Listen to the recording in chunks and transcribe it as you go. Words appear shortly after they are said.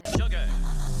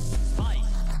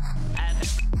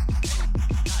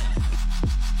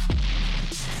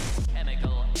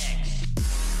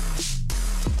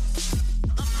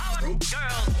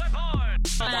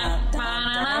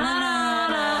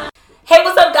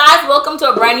welcome to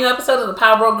a brand new episode of the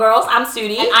Power Bro Girls. I'm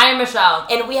Sudi. And I am Michelle.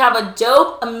 And we have a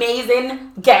dope,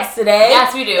 amazing guest today.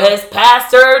 Yes, we do. It's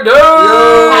Pastor Dave.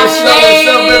 Pastor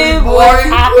Dave. What's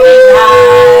happening,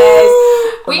 guys?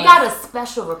 We got a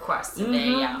special request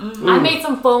today, I made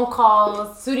some phone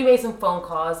calls. Sudi made some phone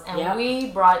calls. And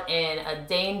we brought in a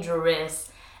dangerous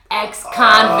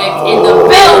ex-convict in the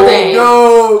building.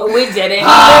 No. We didn't.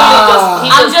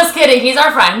 I'm just kidding. He's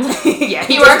our friend. Yeah,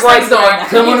 he works next door.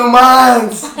 Criminal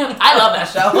Minds. I love that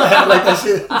show. I like that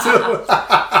shit too.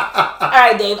 All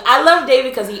right, Dave. I love Dave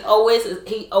because he always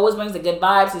brings the good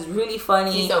vibes. He's really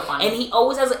funny. He's so funny. And he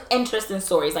always has interesting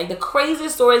stories. Like the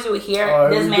craziest stories you would hear,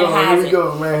 this man has Here we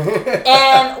go, man.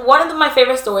 And one of my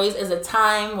favorite stories is a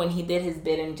time when he did his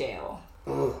bid in jail.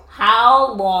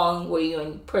 How long were you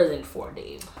in prison for,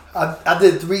 Dave? I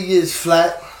did 3 years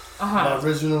flat. My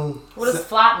original. What does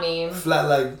flat mean? Flat,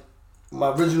 like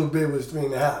my original bid was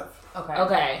 3.5.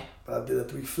 Okay. But I did a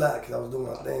 3 flat because I was doing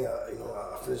my thing.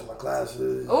 I finished my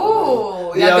classes.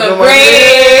 Ooh, yeah, good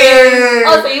grades.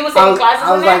 Oh, so you were taking classes?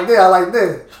 I was like this. I like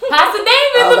this. Pastor Dave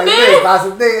in I the was like bid. this.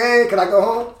 Pastor Dave, hey, can I go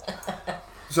home?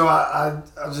 So I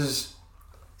just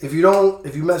if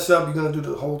you mess up, you're gonna do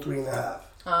the whole 3.5.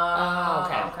 Oh,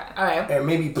 okay. All right. And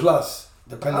maybe plus,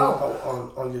 depending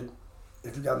on your,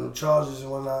 if you got no charges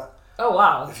and whatnot. Oh,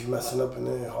 wow. If you messing up in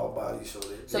there, hard body,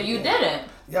 So you didn't?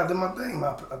 Yeah, I did my thing.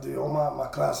 I did all my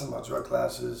classes, my drug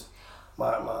classes,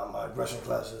 my aggression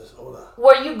classes, all that.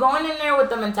 Were you going in there with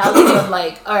the mentality of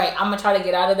like, all right, I'm gonna try to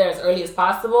get out of there as early as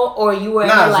possible, or you were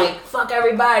like, fuck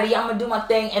everybody, I'm gonna do my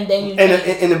thing, and then you?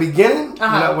 In the beginning, when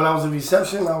I was in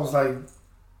reception, I was like,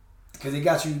 because they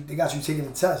got you taking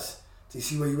the test to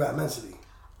see where you at mentally.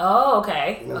 Oh,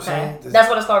 okay. You know what I'm saying? That's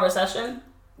what it's called, recession?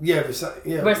 Yeah,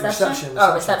 reception.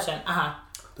 Oh, reception.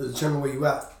 To determine where you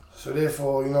at. So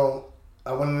therefore,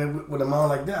 I went in there with a mind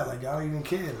like that. Like, I don't even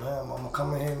care, man. I'm gonna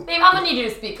come in here. Babe, I'm gonna need you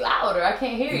to speak louder. I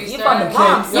can't hear you. You're from the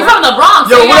Bronx. You're from the Bronx.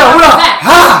 Yo, what up?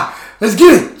 Ha! Let's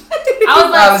get it. I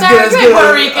was like, sir, you're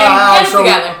Puerto Rican. Get it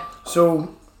together.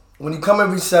 So, when you come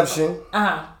in reception,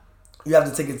 you have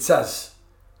to take a test.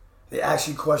 They ask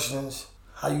you questions.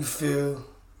 How you feel,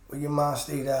 where your mind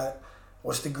state at,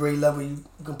 what's the grade level you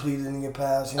completed in your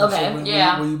past, what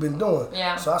you been doing.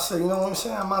 Yeah. So I said, you know what I'm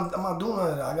saying? I'm not doing none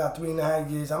of that. I got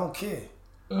 3.5 years. I don't care.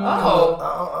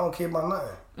 I don't care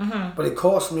about nothing. But it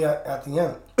cost me at the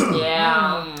end.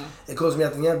 It cost me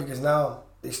at the end because now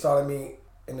they started me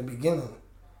in the beginning,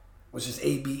 which is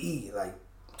ABE, like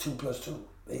 2 plus 2.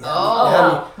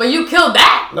 But you killed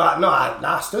that. No,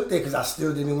 I stood there because I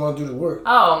still didn't want to do the work.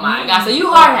 Oh my God! So you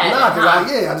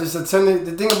hard-headed. I just attended.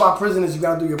 The thing about prison is you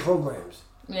got to do your programs.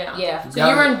 Yeah. So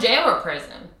you were in jail or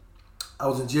prison? I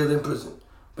was in jail and prison.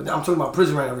 But I'm talking about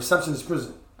prison right now. Reception is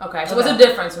prison. Okay. So what's the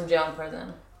difference from jail and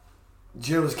prison?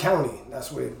 Jail is county.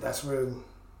 That's where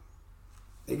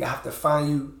they have to find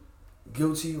you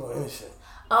guilty or innocent.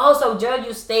 Oh, so jail,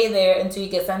 you stay there until you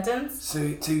get sentenced? So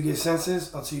until you get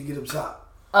sentenced, until you get up top.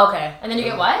 Okay. And then you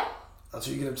get what?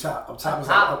 Until you get up top. Up top is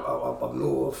like up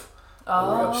north,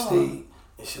 upstate,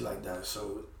 and shit like that.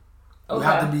 So you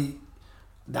have to be.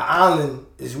 The island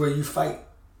is where you fight.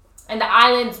 And the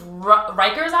island's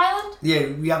Rikers Island? Yeah,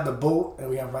 we have the boat and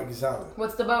we have Rikers Island.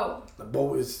 What's the boat? The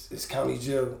boat is county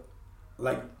jail,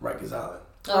 like Rikers Island.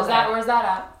 Where's that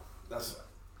at? That's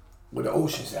where the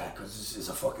ocean's at, because it's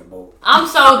a fucking boat. I'm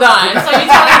so done. So you telling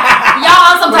y'all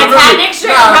on some Titanic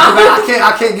shit?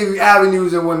 I can't give you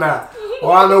avenues and whatnot.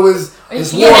 All I know is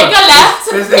it's you water. make a left.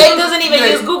 It doesn't even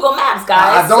use Google Maps,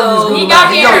 guys. I don't use Google he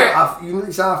Maps. got here.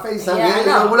 You saw FaceTime. Yeah, I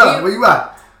know. What up? Where you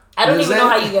at? I don't even know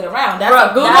how you get around.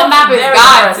 Google Map is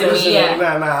God to me.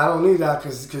 Nah, I don't need that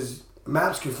because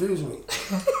maps confuse me.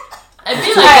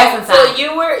 So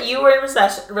you were in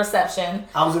reception.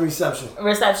 I was in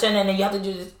reception. And then you have to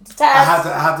do the test.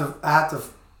 I had to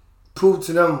prove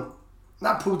to them,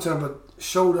 not prove to them, but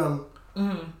show them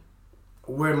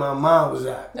where my mind was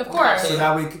at. Of course. So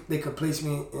that way they could place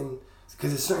me in,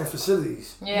 because there's certain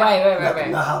facilities. Yeah. Right.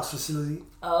 The Nut House facility.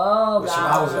 Oh, God.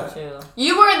 I was at.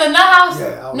 You were in the Nut House?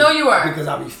 Yeah. No, you weren't. Because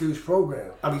I refused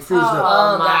program. I refused them.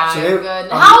 Oh, my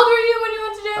goodness. How old were you when you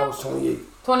went to jail? I was 28.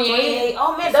 28?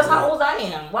 Oh, man, that's how old I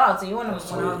am. Wow, so you went when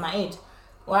I was my age.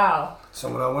 Wow. So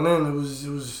when I went in, it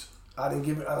was I didn't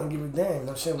give a damn. You know what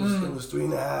I'm saying? It was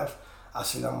 3.5. I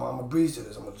said, I'm a breeze to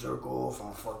this. I'm a jerk off.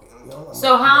 I'm a fucking,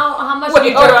 So how much did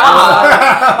you jerk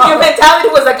off? Your mentality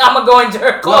was like, I'm going to go and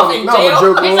jerk off in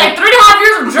jail? It's like 3.5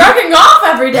 years of jerking off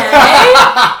every day.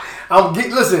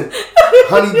 Listen,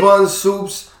 honey buns,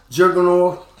 soups, jerking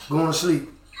off, going to sleep.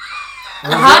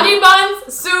 Honey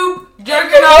buns, soup,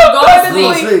 jerking off,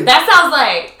 going to sleep. That sounds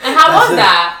like, and how was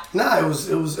that? Nah, it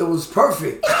was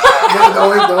perfect.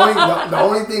 The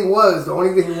only thing was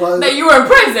that you were in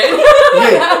prison.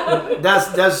 Yeah,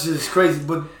 that's just crazy.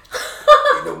 But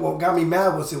what got me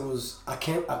mad was I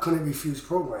couldn't refuse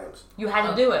programs. You had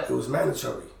to do it. It was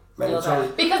mandatory.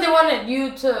 Because they wanted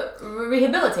you to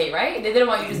rehabilitate, right? They didn't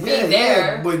want you to just be there.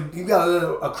 Yeah, but you gotta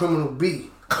let a criminal be.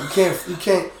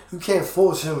 You can't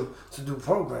force him to do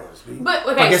programs. But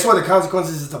guess what? The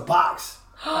consequences is the box.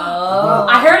 Oh,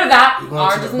 I heard of that.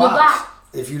 Orange is the Black.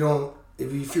 If you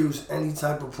refuse any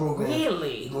type of program,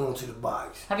 really, you're going to the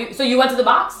box. So you went to the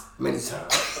box? Many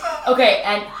times. Okay,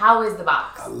 and how is the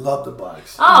box? I love the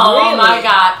box. Oh, really? My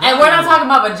God. And we're not talking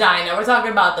about vagina. We're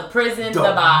talking about the prison, the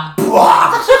box.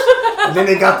 And then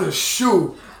they got the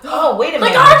shoe. Oh, wait a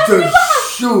minute. The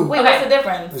shoe. Wait, what's the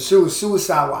difference? The shoe is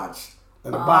Suicide Watch.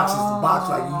 And the box is the box.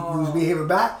 Like, you was behaving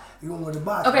back, you gonna go to the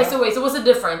box. Okay, so what's the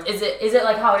difference? Is it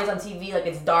like how it is on TV? Like,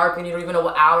 it's dark and you don't even know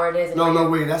what hour it is?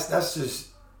 Wait.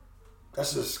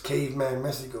 That's just caveman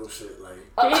Mexico shit.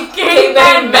 Like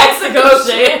caveman Mexico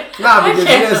shit. Nah,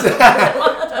 because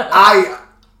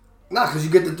because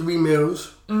you get the 3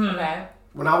 meals. Mm-hmm. Okay.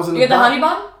 When I was in you get the honey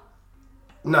bun?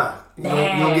 Nah, you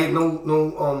don't get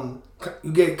no.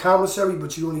 You get commissary,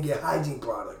 but you only get hygiene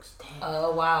products.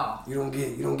 Oh wow. You don't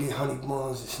get honey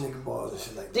buns and Snicker bars and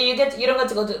shit like that. You don't get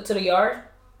to go to the yard?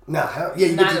 Nah,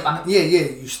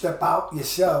 you step out your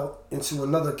shell into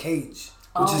another cage.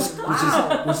 Which is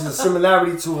a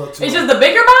similarity to it's just the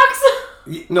bigger box?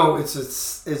 No, it's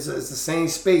the same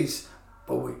space,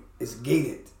 but it's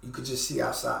gated. You could just see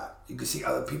outside. You could see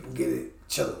other people get it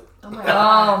chilling. Oh my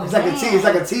God. It's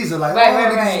like a teaser. Like,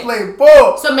 right. playing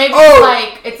ball. So maybe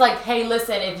it's like, hey,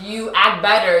 listen, if you act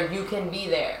better, you can be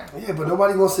there. Yeah, but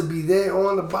nobody wants to be there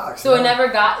or in the box. So it never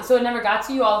got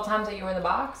to you all the times that you were in the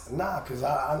box? Nah, because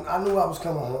I knew I was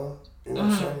coming home. You know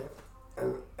what I'm saying?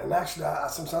 And actually,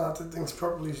 sometimes I do things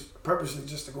purposely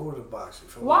just to go to the box.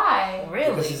 Why?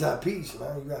 Really? Because it's at peace,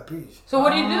 man. You got peace. So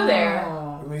what do you do there?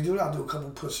 When you do that, I do a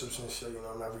couple push-ups and shit. You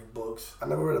know, and I read books. I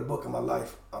never read a book in my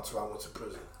life until I went to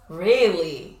prison.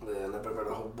 Really? Yeah, I never read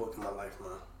a whole book in my life,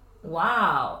 man.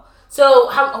 Wow. So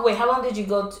how long did you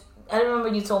go to? I remember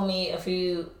you told me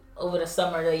over the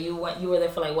summer that you were there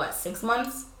for 6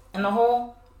 months in the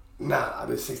hole? Nah, I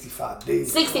did 65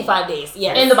 days. 65 days,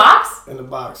 yes. In the box? In the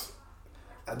box.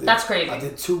 That's crazy. I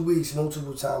did 2 weeks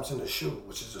multiple times in the shoe,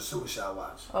 which is a Suicide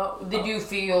Watch. Oh, did you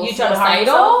feel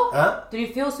suicidal? Huh? Did you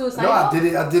feel suicidal? No, I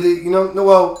did it. You know,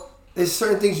 well, there's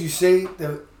certain things you say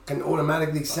that can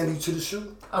automatically send you to the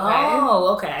shoe. Okay.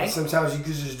 Oh, okay. And sometimes you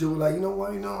can just do it like, you know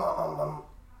what, I'm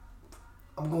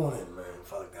going in, man.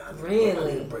 Fuck that. I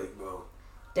need a break, bro.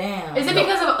 Damn. Is it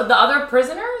because of the other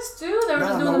prisoners too? They were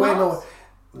just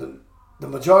doing the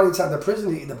majority of the time, the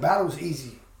prison, the battle was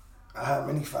easy. I had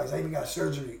many fights. I even got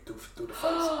surgery through the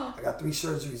fights. I got 3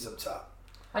 surgeries up top.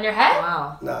 On your head?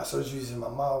 Wow. Nah, surgeries in my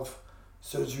mouth.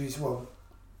 Surgeries,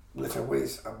 lifting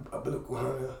weights, umbilical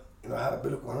hernia. You know, I had a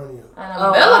umbilical hernia. An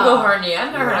umbilical hernia?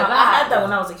 I've never heard of that. I had that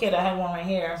when I was a kid. I had one right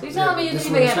here. So you telling me you didn't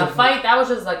even get in a fight? That was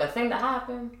just like a thing that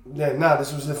happened? Yeah, nah,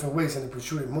 this was lifting weights and it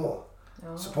protruded more.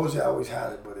 Oh. Supposedly I always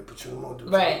had it, but it protruded more.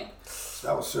 Right. So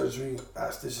that was surgery. I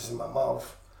had stitches in my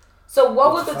mouth. So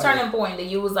what was the turning point that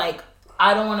you was like,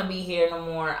 I don't want to be here no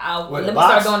more. Let me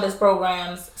start doing these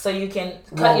programs so you can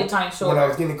cut your time short. When I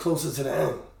was getting closer to the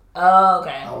end. Oh,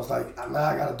 okay. I was like, now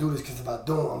I got to do this because if I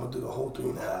don't, I'm going to do the whole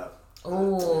 3.5.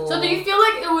 Ooh. So do you feel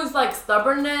like it was like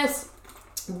stubbornness,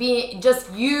 being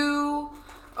just you,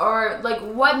 or like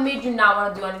what made you not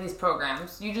want to do any of these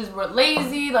programs? You just were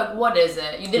lazy? Like what is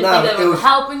it? You didn't think that it was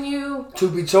helping you?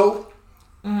 Truth be told,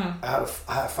 I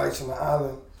had fights on the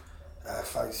island. I had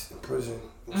fights in prison.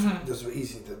 Those were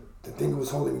easy. The thing that was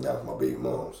holding me down was my baby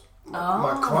moms.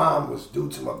 My crime was due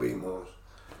to my baby moms.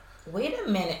 Wait a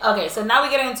minute. Okay, so now we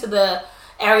get into the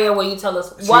area where you tell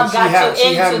us what got you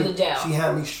into the jail. She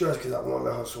had me stressed because I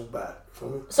wanted her so bad.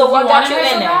 So what got you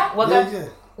in there? Yeah.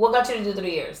 What got you to do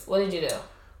 3 years? What did you do?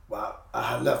 Well, I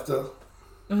had left her.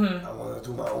 I wanted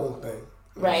to do my own thing.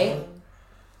 Right.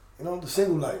 You know, the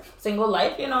single life. Single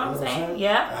life, you know what I'm saying?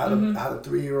 Yeah. I had a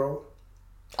 3-year-old.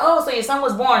 Oh, so your son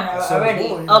was born already?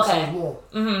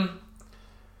 Okay.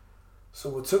 So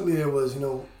what took me there was,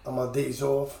 on my days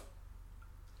off,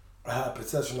 I had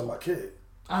possession of my kid.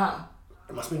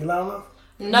 Am I speaking loud enough?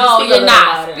 No, you're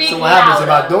not. So what happens if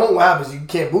I don't? What happens? You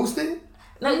can't boost it?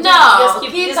 No, just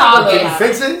keep talking. Can you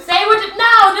fix it? Just say what your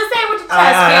chest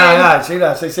can. Say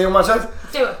that. Say what my chest.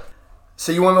 Do it.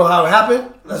 So you want to know how it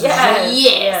happened?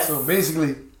 Yes. So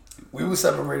basically, we were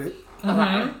separated.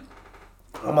 Okay.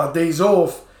 On my days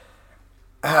off,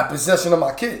 I had possession of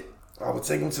my kid. I would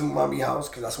take him to mommy's house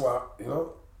because that's where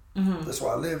that's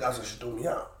where I lived. That's where she threw me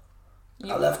out.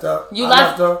 I left her. You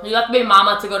left baby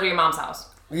mama to go to your mom's house.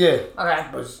 Yeah. Okay.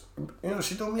 But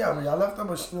she threw me out. I left her,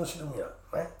 but she threw me out.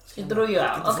 Right? She threw you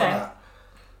out. Okay.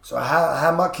 So I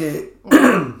had my kid,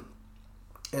 and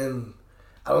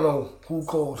I don't know who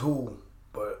called who,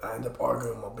 but I ended up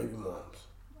arguing with my baby moms.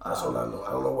 That's all I know.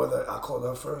 I don't know whether I called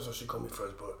her first or she called me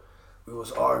first, but we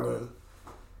was arguing,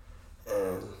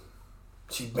 and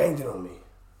she banged it on me.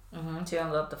 Mm-hmm. She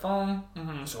hung up the phone.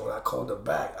 Mm-hmm. So when I called her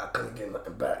back, I couldn't get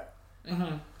nothing back.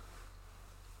 Mm-hmm.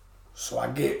 So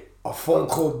I get a phone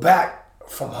call back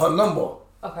from her number.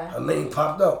 Okay. Her name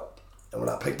popped up, and when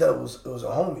I picked it up, it was a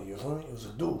homie. You feel me? It was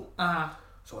a dude.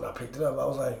 So when I picked it up, I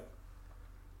was like,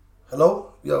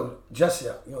 "Hello, yo, Jessie,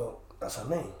 yo, that's her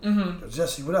name. Yo,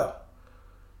 Jessie, what up?"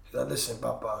 He's like, "Listen,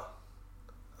 Papa."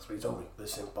 That's what he told me.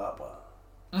 "Listen, Papa."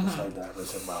 Just like that.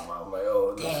 "Listen, Papa." I'm like,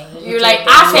 "Oh." You're like,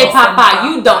 I say Papa,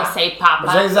 you don't say Papa.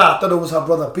 But I thought it was her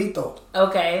brother Pito.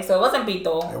 Okay, so it wasn't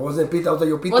Pito. It wasn't Pito. I was like,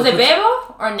 "Yo, Pito." Was it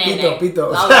Bebo or Nene? Pito.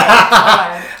 Okay.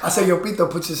 I said, "Yo, Pito,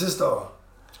 put your sister on."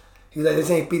 He's like, "This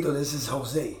ain't Pito. This is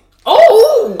Jose."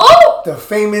 Oh! The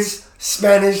famous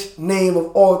Spanish name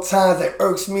of all times that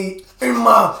irks me in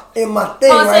my thing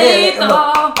right here.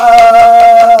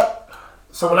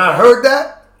 So when I heard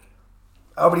that,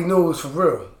 I already knew it was for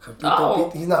real. Cause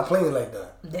Pito, he's not playing like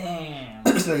that.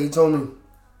 Damn. So he told me,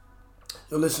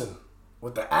 "Yo, listen,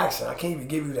 with the accent, I can't even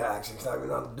give you the accent. He's not even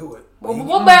know how to do it."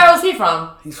 What barrel is he from?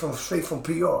 He's straight from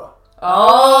PR.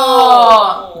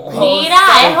 Oh, mira,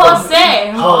 es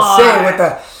Jose. Jose with the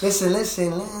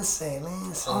listen.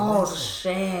 Oh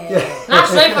shit. Yeah. Not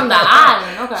straight from the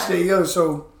island. Okay. Say, yo,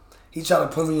 so he tried to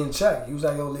put me in check. He was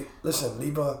like, "Yo, listen,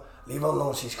 leave her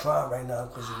alone. She's crying right now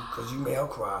because you made her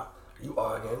cry. You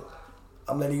arguing.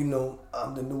 I'm letting you know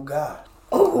I'm the new guy."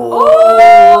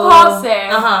 Oh, Jose.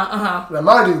 Now,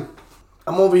 mind you,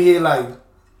 I'm over here like,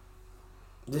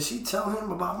 did she tell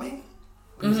him about me?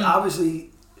 Because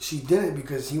obviously she didn't,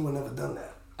 because he would never done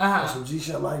that. Some G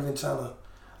shit. I'm not even trying to,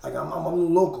 like, I'm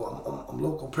local. I'm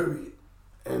local, period.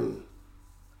 And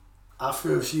I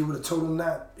feel if she would have told him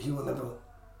that, he would never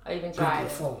even pick the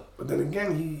phone. But then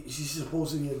again, she's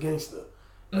supposed to be a gangster.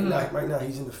 Right now,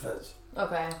 he's in the feds.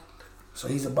 Okay. So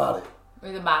he's about it.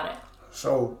 He's about it.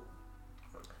 So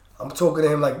I'm talking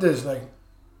to him like this, like,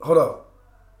 "Hold up,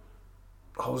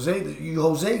 Jose,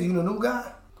 you the new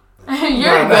guy?"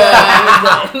 You're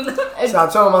good. So I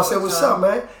told him, I said, "What's up,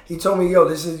 man?" He told me, "Yo,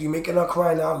 you making her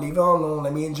cry now. Leave her alone.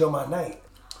 Let me enjoy my night."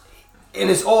 And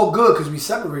it's all good because we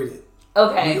separated.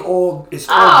 Okay. It's all good.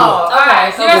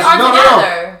 Okay. So you guys aren't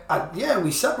together. Yeah,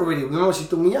 we separated. Remember, she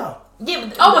threw me out. Yeah,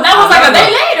 but that was like a day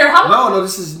later. How? No,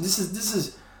 this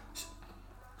is.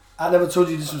 I never told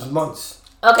you this was months.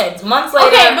 Okay, months later.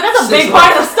 Okay, but that's a big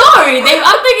part of the story.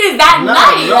 I'm thinking it's that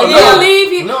night. You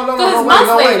leave. No,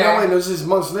 wait. This is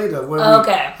months later.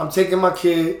 Okay. I'm taking my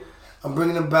kid. I'm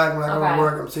bringing him back when I go to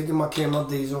work. I'm taking my kid my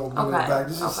days off. Bringing him back.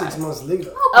 This is 6 months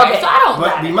later. Okay, so I don't.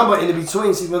 But remember, in the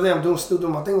between, see, I'm still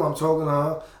doing my thing while I'm talking to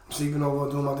her. I'm sleeping over,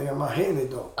 doing my thing. I'm not hitting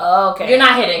it though. Okay. You're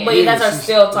not hitting it. But you guys are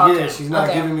still talking. Yeah, she's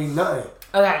not giving me nothing.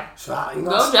 Okay. So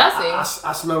Go, Jessie.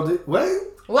 I smelled it. Wait.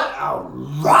 What? I'll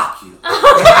rock you.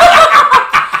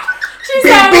 She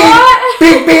said what?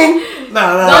 Bing, bing.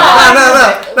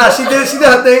 Nah. She did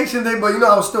her thing. But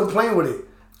I was still playing with it.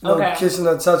 Kissing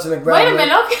her, touching her, grabbing her. Wait a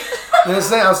minute, okay. You know what I'm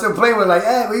saying? I was still playing with it, like,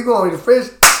 "Hey, where you going? To the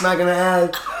fridge?" Smacking her ass.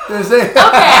 You know what I'm saying?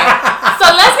 Okay. So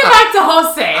let's get back to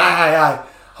Jose. All right.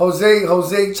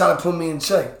 Jose tried to put me in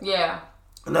check. Yeah.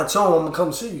 And I told him I'm gonna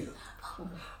come see you.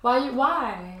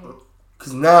 Why?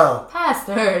 Cause now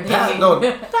Pastor Dave.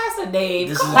 Pastor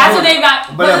Dave. Pastor Dave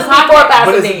got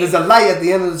there's a light at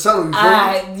the end of the tunnel. You feel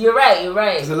me? You're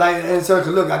right. There's a light at the end of the tunnel.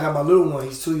 'Cause look, I got my little one.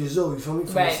 He's 2 years old. You feel me?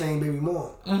 From the same baby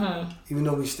mom. Even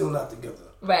though we still not together.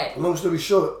 Right. Long story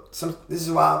short, this is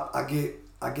why I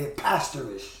get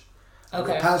pastorish. I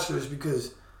get pastorish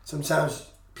because sometimes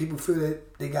people feel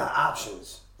that they got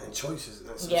options and choices. And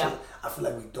I feel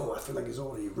like we don't. I feel like it's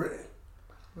already written.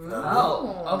 You know what I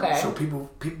mean? Okay. So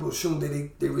people assume that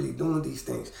they really doing these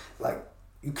things. Like,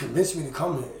 you convinced me to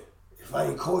come here. If I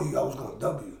ain't call you, I was gonna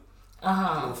dub you.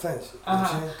 No offense. You know what I'm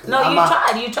saying? No,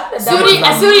 you tried to dub Sudi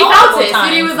felt it.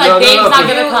 Sudi was like, Dave's not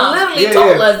gonna come. You literally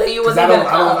told us that you wasn't gonna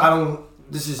come. I don't.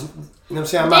 This is. You know what I'm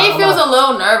saying? Dave feels a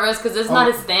little nervous because it's not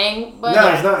his thing. But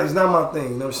it's not my thing. You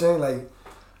know what I'm saying? Like,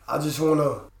 I just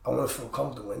wanna feel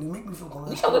comfortable, and you make me feel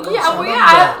comfortable. Thank you.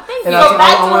 And I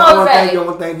want to thank you. I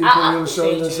want to thank you for being on the show.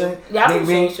 You know what I'm saying? Yeah, I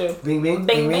appreciate you.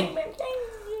 Bing.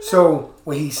 So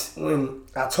when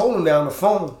I told him that on the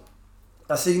phone,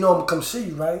 I said, I'm gonna come see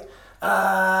you, right?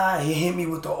 He hit me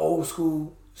with the old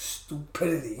school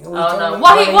stupidity. You know what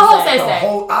What Jose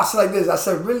say? I said like this. I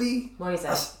said, really? What he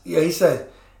said? He said,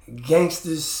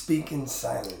 Gangsters speak in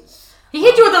silence. He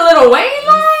hit you with a Lil Wayne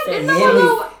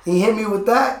line? He hit me with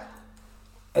that.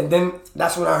 And then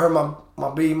that's when I heard my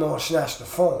baby mama snatch the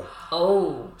phone.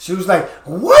 Oh. She was like,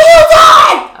 "What you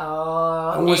doing?"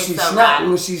 Oh. And when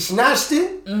she snatched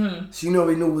it, she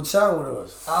already knew what time it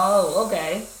was. Oh,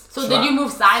 okay. So did you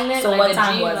move silent? So like what the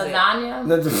time G was lasagna?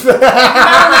 It? Is that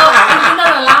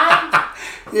a line?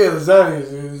 Yeah, lasagna.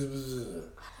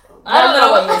 I don't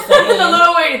know what you're saying. It's a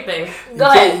Lil Wayne thing. Go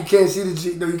ahead. You can't see the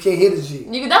G. No, you can't hear the G.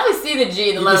 You can definitely see the G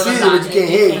in the You Lil can see it, Lasagna. but you can't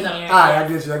hear it. can't hear it. Alright, I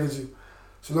get you.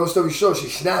 So long story short, she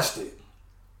snatched it.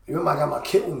 You remember I got my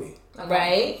kid with me.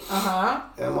 Right.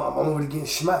 And I'm already getting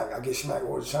smacked. I get smacked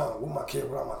all the time with my kid,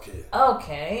 without my kid.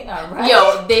 Okay. All right.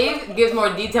 Yo, Dave gives more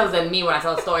details than me when I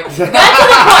tell a story. Get to the point.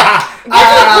 Get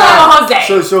to the point with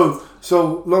Jose.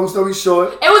 So long story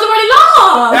short. It was already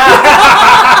long.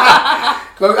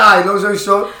 Alright, long story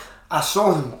short. I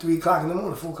saw him 3 o'clock in the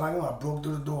morning, 4 o'clock in the morning. I broke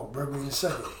through the door, burglary in a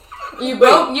second. You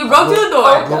broke through the door.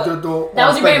 I broke through the door. That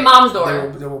was your baby mom's door.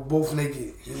 They were both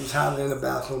naked. He was hiding in the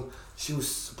bathroom. She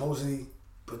was supposedly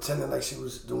pretending like she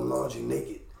was doing laundry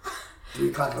naked. 3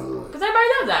 o'clock in the morning. Because everybody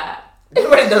does that.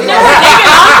 Everybody does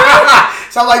that.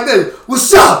 So I'm like this,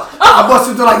 what's up? I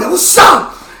busted through like that, what's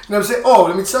up? You know what I'm saying? Oh,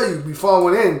 let me tell you, before I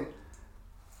went in,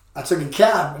 I took a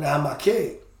cab and I had my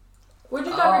kid. Where'd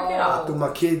you drop your kid I off? threw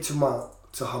my kid to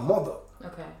her mother.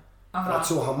 Okay. And I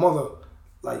told her mother,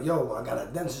 like, yo, I got a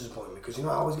dentist appointment. Because, you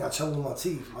know, I always got trouble with my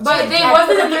teeth. But they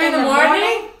wasn't it 3 in the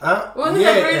morning? Huh? Wasn't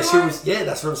it 3 in the morning? Yeah,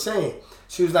 that's what I'm saying.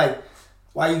 She was like,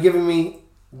 why you giving me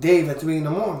Dave at 3 in the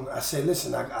morning? I said,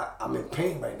 listen, I'm in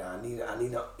pain right now. I need, you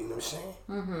know what I'm saying?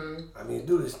 I need to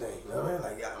do this thing. You know what I mean?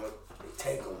 Like, I'm going to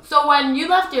take him. So when you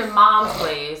left your mom's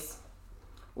place,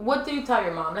 what did you tell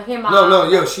your mom? Like, hey, mom. No,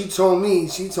 yo, she told me,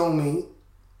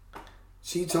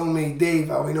 Dave,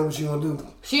 I already know what you gonna do.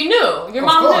 She knew. Your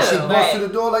mom Of course, knew. she bust through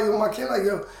the door like, yo, my kid, like,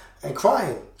 yo, and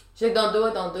crying. She's like,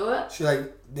 don't do it. She's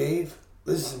like, Dave,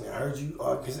 listen to me, I heard you.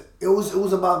 Because it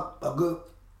was about a good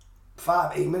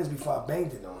 5-8 minutes before I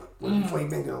banged it on him. Before he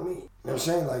banged it on me. You know what I'm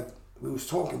saying? Like, we was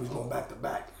talking, we was going back to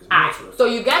back. Alright, so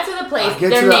you get to the place, I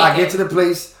get to the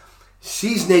place,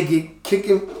 she's naked,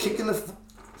 kicking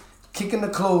the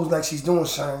clothes like she's doing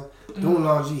something, doing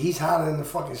laundry. He's hiding in the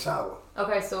fucking shower.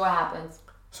 Okay, so what happens?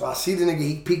 So I see the nigga,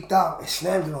 he peeked out and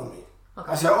slammed it on me.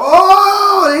 Okay. I said,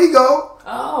 oh, there you go.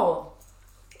 Oh.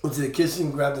 Went to the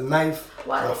kitchen, grabbed a knife.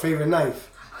 What? My favorite knife.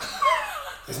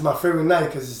 It's my favorite knife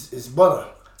because it's butter.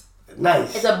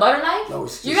 Nice. It's a butter knife? No,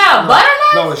 it's just, you got a butter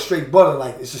knife? No, it's straight butter.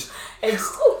 Like, it's just... It's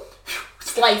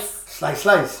slice.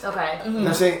 Slice. Okay. You know what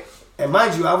I'm saying? And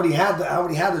mind you, I already had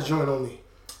the joint on me.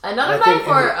 Another knife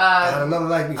or... I had another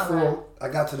knife before I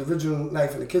got to the original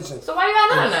knife in the kitchen. So why you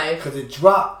got another knife? Because it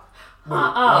dropped when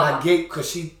I gave... Because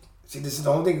she... See, this is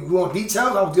the whole thing. If you want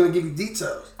details, I was going to give you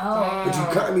details. Oh. But you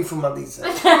cutting me from my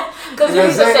details. Because you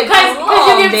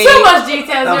give too much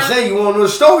details. I'm saying, you want to know the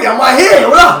story? I'm right here.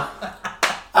 What up?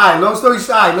 Alright, long story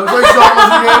short, once again,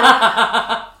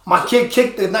 my kid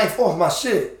kicked the knife off my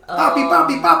shit. Poppy,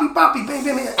 bang,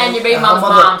 bang. And your baby mom's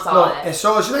mom saw it. And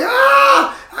so she's like, and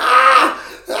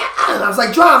I was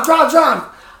like, drive.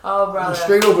 Oh, brother.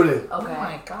 Straight over there. Okay. Oh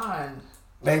my God.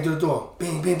 Bang through the door.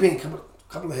 Bang.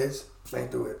 Couple of hits. Bang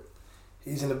through it.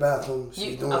 He's in the bathroom.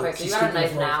 She's doing okay, so you got a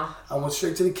knife now. I went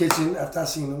straight to the kitchen after I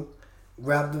seen him.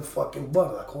 Grabbed the fucking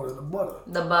butter. I called it the butter.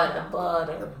 The butter.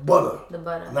 The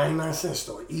butter. 99-cent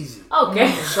store. Easy.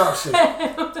 Okay. Sharp shit.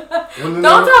 Don't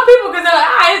tell people because they're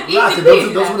like, it's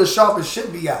easy. Those were the sharpest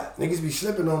shit be at. Niggas be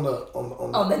slipping on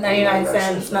the 99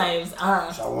 cents knives. So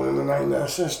I went in the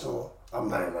 99-cent store. I'm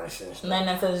 99 cents.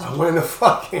 99 cents. I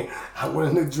went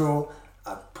in the drawer.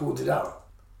 I pulled it out.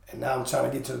 And now I'm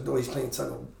trying to get to the door. He's playing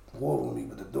tug of war with me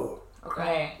with the door.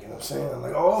 Okay. You know what I'm saying? I'm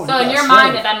like, oh. So in your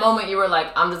mind at that moment, you were like,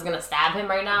 I'm just gonna stab him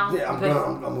right now. Yeah, I'm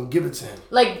gonna give it to him.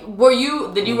 Like, were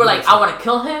like, I want to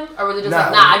kill him, or was it just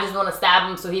I just want to stab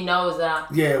him so he knows that?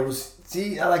 Yeah, it was.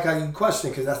 See, I like how you question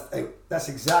because that's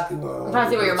exactly what I'm trying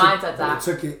to see where your mindset's at.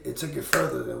 It took it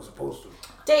further than it was supposed to.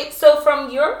 Dave, so from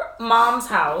your mom's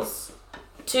house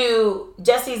to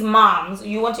Jesse's mom's,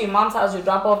 you went to your mom's house, you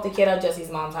drop off the kid at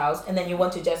Jesse's mom's house, and then you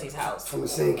went to Jesse's house. From the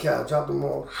same car, dropped them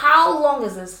off. How long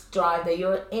is this drive that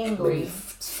you're angry? Maybe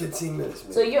 15 minutes.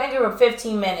 Maybe. So you're angry for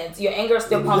 15 minutes. Your anger is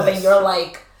still pumping. Less. You're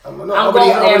like, I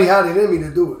already had it in me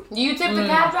to do it. Do you tip the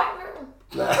cab driver?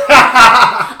 Nah.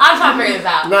 I'm trying to figure this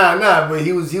out. Nah, but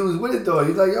he was with it though.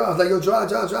 He's like, yo, I was like, yo, drive.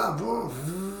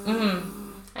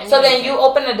 So then you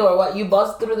open the door. What? You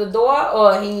bust through the door,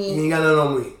 or he ain't got nothing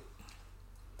on me.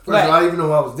 First of all, I didn't even know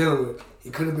who I was dealing with. He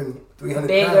could have been 300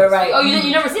 bigger, pounds. right? Oh, you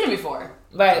never seen him before,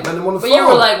 right? I met him on the phone. But you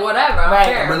were like, whatever, I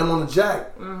don't care. I met him on the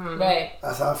jack. Right.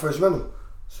 That's how I first met him.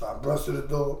 So I brushed through the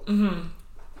door.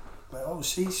 Like, oh,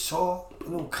 see, saw a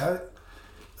little cut.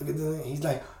 Look at that. He's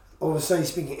like, all of a sudden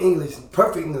he's speaking English,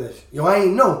 perfect English. Yo, I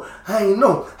ain't know.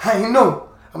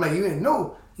 I'm like, you didn't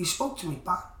know. You spoke to me,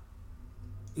 Pop.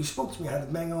 You spoke to me. I had a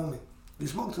bang on me. You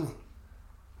spoke to me.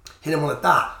 Hit him on the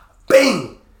thigh.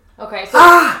 Bing. Okay, so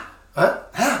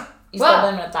You stabbed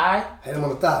him in the thigh? Hit him on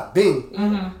the thigh. Bing.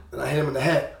 And I hit him in the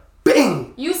head.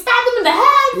 Bing. You stabbed him in the head?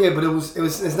 Yeah, but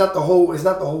it's not the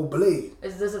whole blade.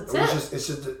 Is this a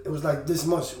tip? It was like this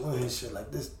much on his shit,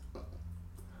 like this.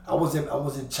 I wasn't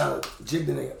trying to jig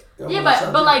the nigga. Yeah,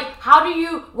 but like, how do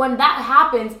you, when that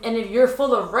happens, and if you're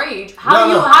full of rage,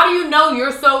 how do you know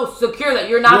you're so secure that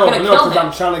you're not gonna kill him? No, because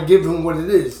I'm trying to give him what it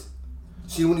is.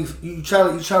 See, when you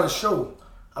trying to show,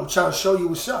 I'm trying to show you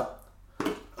what's up.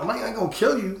 I ain't gonna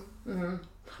kill you,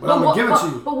 but I'm gonna give it to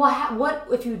you. But what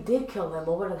if you did kill him?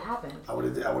 What would have happened? I would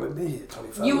have been here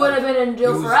 25. You would have been in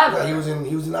jail forever. He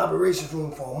was in operation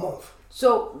room for a month.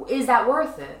 So is that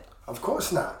worth it? Of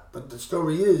course not. But the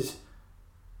story is,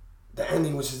 the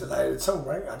ending, which is the light of the tunnel,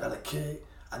 right? I got a kid.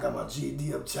 I got my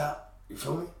GED up top. You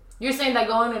feel me? You're saying that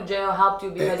going to jail helped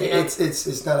you because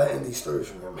it's not an ending story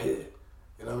for me. I'm here.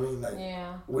 You know what I mean? Like,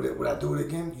 yeah. Would I do it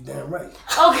again? You damn right.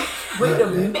 Okay. Wait a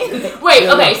minute. Wait.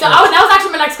 Okay. So that was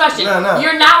actually my next question. No.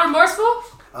 You're not remorseful?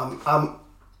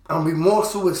 I'm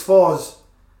remorseful as far as,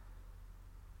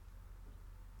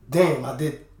 damn, I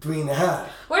did 3.5.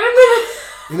 Wait a minute.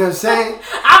 You know what I'm saying?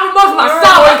 I'm remorseful myself.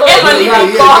 I can't believe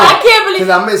I can't believe.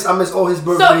 Because I miss all his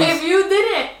birthdays. So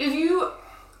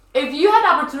if you had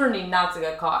the opportunity not to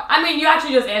get caught, I mean, you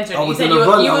actually just answered. I was in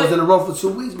the run for 2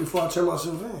 weeks before I turned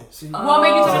myself in. See, what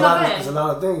made you turn yourself in? There's a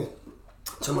lot of things.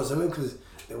 Turned myself in because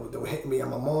they were hitting me at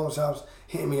my mom's house,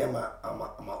 hitting me at my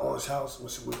aunt's house,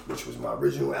 which was my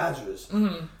original address. You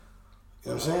know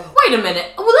what I'm saying? Wait a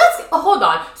minute. Well, let's hold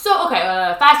on. So okay,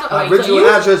 fast forward. My original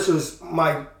address was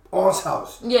my aunt's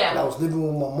house. Yeah. And I was living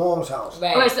with my mom's house.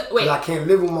 Right. Okay, so wait. I can't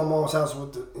live with my mom's house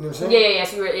with the, you know what I'm saying? Yeah.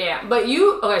 So but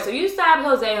so you stabbed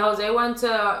Jose. Jose went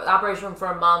to operation room for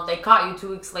a month. They caught you 2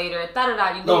 weeks later. You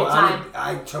did your time.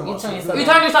 I turned myself in. You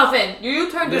turned yourself in. You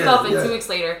turned yourself in 2 weeks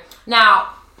later.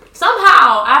 Now,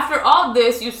 somehow, after all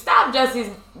this, you stabbed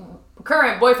Jesse's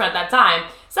current boyfriend at that time.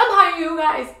 Somehow you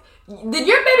guys, did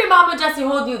your baby mama Jesse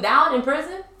hold you down in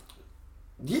prison?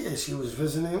 Yeah, she was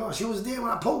visiting. She was there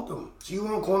when I poked him. She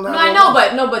won't call 911. No,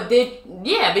 I know,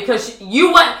 because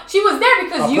she was there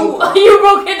because you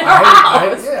broke into her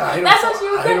house. That's what she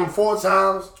was there. I hit him 4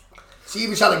 times. She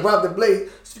even tried to grab the blade.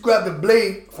 She grabbed the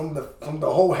blade from the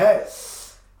whole head.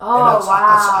 Oh,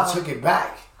 wow. I took it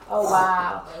back. Oh,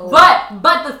 wow.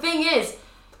 But the thing is,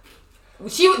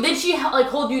 she like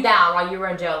hold you down while you were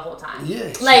in jail the whole time?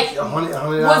 Yeah. Like,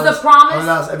 $100 was the promise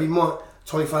 $100 every month,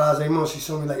 $25 every month. She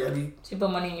showed me like every. She put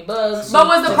money in your books. But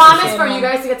was the promise for you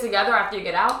guys to get together after you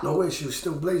get out? No way. She was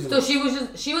still blazing. So she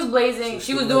was blazing.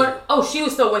 She was doing. Oh, she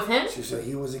was still with him. She said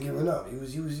he wasn't giving up. He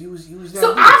was.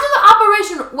 So after the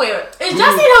operation, wait, is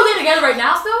Jesse and Jose together right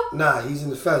now still? Nah, he's in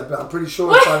the fence, but I'm pretty sure.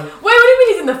 Wait, what do you mean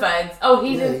he's in the fence? Oh,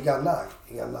 he's in. He got knocked.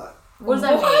 What does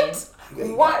that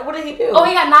mean? What did he do? Oh,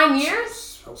 he got 9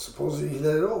 years. So supposedly he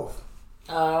let it off.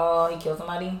 Oh, he killed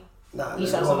somebody? Nah, he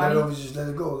shot somebody? He just let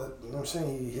it go. You know what I'm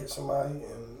saying? He hit somebody.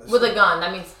 And with a gun,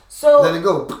 that means... So... Let it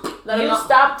go. You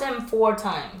stopped him 4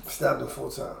 times. Stabbed him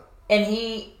 4 times. And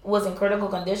he was in critical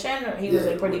condition? Or he was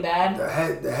like pretty bad?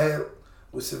 The head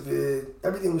was severe.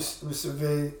 Everything was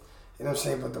severe. You know what I'm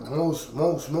saying? But the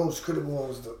most critical one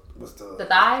was the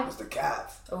thigh? Was the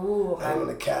calf. Ooh, okay. And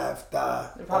the calf, thigh,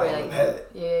 probably like head.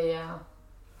 Yeah. You know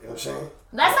what I'm saying?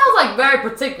 That sounds like very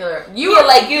particular. You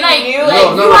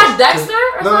watched Dexter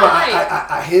or something?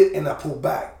 I hit and I pulled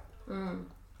back.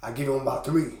 I give him about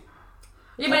 3.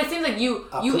 Yeah, but it seems like you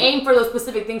aim for those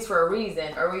specific things for a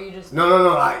reason, or were you just...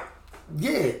 No. Like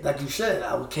you said,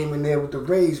 I came in there with the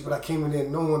rage, but I came in there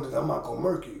knowing that I'm not gonna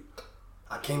murk you.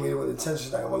 I came in with intentions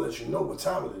that I'm gonna let you know what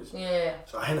time it is. Yeah.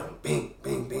 So I hit him, bing,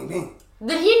 bing, bing, bing.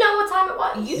 Did he know what time it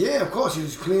was? Yeah, of course. He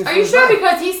was clean. Are you sure?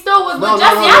 Because he still was with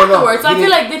Jesse afterwards. So I feel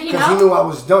like, did he know? Because he knew I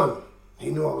was done.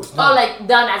 Oh, like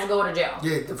done as go to jail.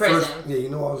 Yeah, the prison. Yeah, you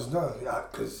know I was done.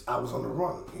 Because I was on the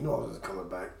run. You know I was coming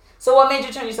back. So what made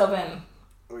you turn yourself in?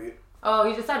 Oh,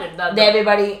 he decided that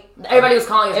everybody was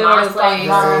calling his mom's place.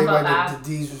 The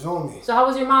D's was on me. So how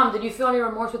was your mom? Did you feel any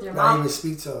remorse with your mom? I didn't even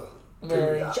speak to her.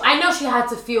 Really? I know she had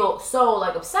to feel so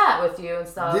like upset with you and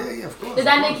stuff. Yeah, of course. Did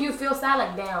that make you feel sad?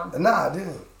 Like, damn. Nah, I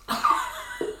didn't.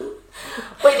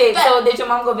 Wait, so did your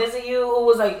mom go visit you? Who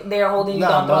was like there holding you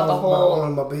down throughout the whole?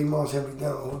 My baby mom's held me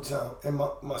down the whole time, and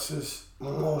my sis, my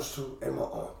mom's too, and my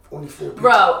aunt. Only 4 people.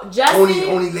 Bro, Jesse.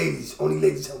 Only ladies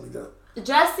held me down.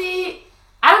 Jesse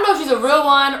I don't know if she's a real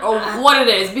one or what it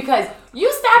is, because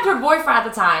you stabbed her boyfriend at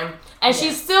the time, and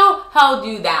she still held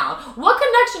you down. What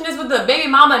connection is with the baby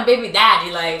mama and baby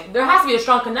daddy? Like, there has to be a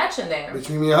strong connection there.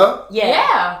 Between me and her?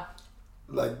 Yeah.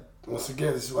 Like, once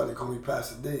again, this is why they call me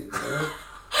Pastor Dave. Right?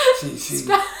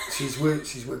 she's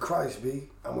with Christ, B.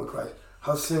 I'm with Christ.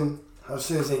 Her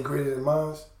sins ain't greater than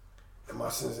mine, and my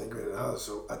sins ain't greater than hers.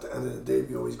 So at the end of the day,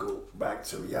 we always go back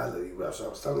to reality. That's what I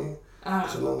was telling you.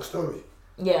 It's a long story.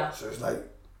 Yeah. So it's like.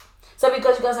 So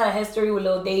because you guys had a history with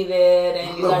Lil David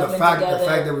and you guys been together. The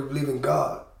fact that we believe in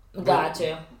God.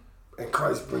 Gotcha. And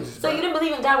Christ brings us So back. you didn't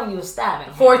believe in God when you were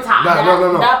stabbing? 4 times.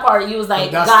 No. That part, you was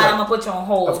like, God, I'm going to put you on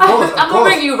hold. Of course. I'm going to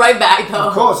bring you right back, though.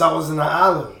 Of course, I was in the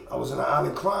island. I was in the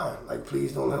island crying. Like,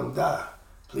 please don't let him die.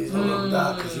 Please don't let him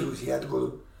die. Because he had to go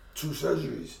to 2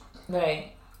 surgeries.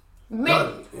 Right. Done. You know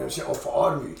what I'm saying? Or for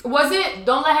artery. Was it,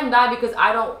 don't let him die because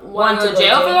I don't want to go to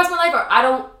jail for the rest of my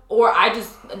life? Or I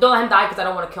just don't let him die because I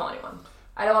don't want to kill anyone?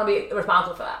 I don't want to be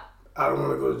responsible for that. I don't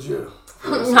want to go to jail.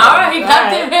 Alright,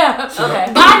 goddamn. Yeah. Okay.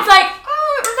 God's like,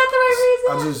 is that the right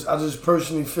reason? I just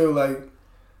personally feel like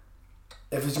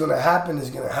if it's gonna happen, it's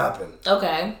gonna happen.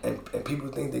 Okay. And people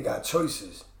think they got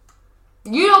choices.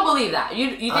 You don't believe that.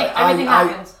 You think everything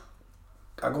happens.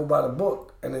 I go by the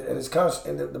book, and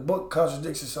the book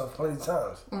contradicts itself plenty of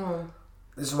times.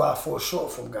 This is why I fall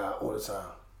short from God all the time.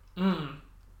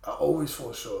 I always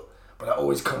fall short, but I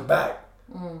always come back.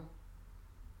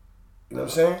 You know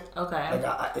what I'm saying? Okay.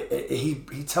 Like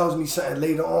he tells me something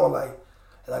later on, like,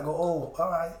 and I go, oh, all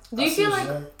right. Do you feel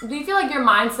like your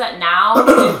mindset now,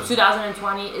 in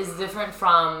 2020, is different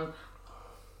from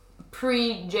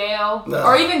pre-jail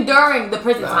or even during the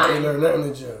prison time? I didn't learn nothing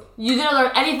in jail. You didn't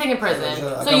learn anything in prison,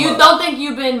 so you don't think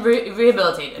you've been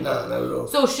rehabilitated? No, not at all.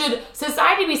 So should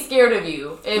society be scared of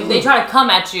you if they try to come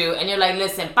at you and you're like,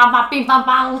 listen, bam, bam, bing, bam,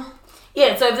 bam?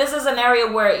 Yeah, so if this is an area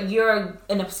where you're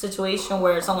in a situation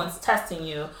where someone's testing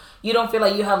you, you don't feel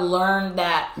like you have learned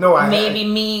that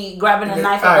me grabbing a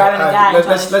knife and grabbing a guy.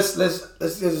 Let's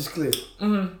get this clear.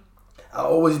 I've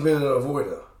always been an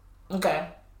avoider. Okay.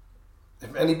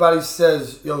 If anybody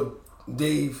says, yo,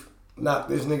 Dave knocked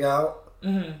this nigga out,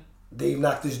 Dave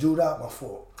knocked this dude out, my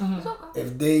fault.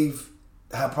 If Dave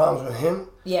had problems with him,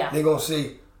 they're gonna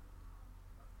say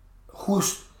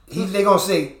they're gonna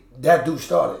say that dude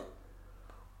started.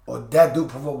 Or that dude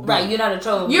provoked me. Right, you're not a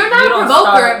troll. You're not a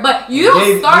provoker, but you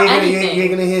don't start anything. You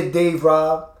ain't gonna hear Dave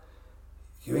rob.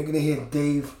 You ain't gonna hear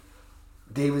Dave.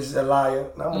 Dave is a liar.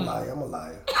 No, I'm a liar. You know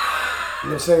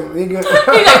what I'm saying? He's like,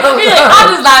 I'll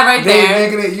just lie right Dave,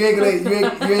 there. You ain't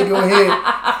gonna hear.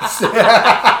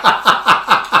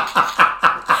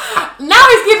 Now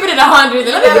he's keeping it 100.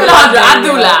 Let me keep it 100. I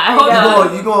do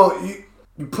lie.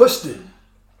 You pushed it.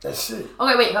 That's it.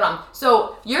 Okay, wait, hold on.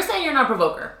 So you're saying you're not a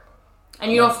provoker.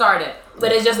 And you don't start it,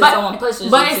 but it's just that someone pushes.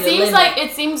 But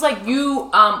it seems like you,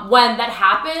 when that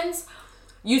happens,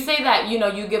 you say that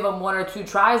you give them 1 or 2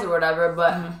 tries or whatever.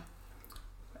 But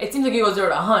it seems like you go 0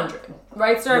 to 100,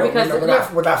 right, sir? Because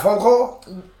with that phone call,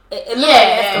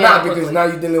 because now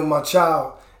you're dealing with my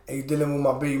child and you're dealing with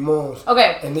my baby moms.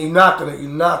 Okay, and you're not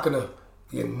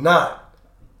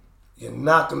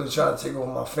gonna try to take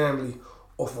over my family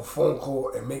off a phone call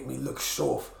and make me look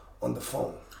soft on the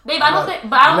phone. Dave, I'm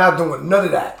not doing none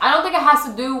of that. I don't think it has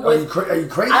to do with. Are you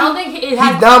crazy? I don't think it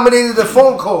has. He dominated the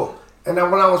phone call, and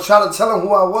then when I was trying to tell him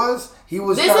who I was, he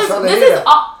was trying to hear that.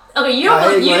 Okay, you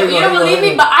don't believe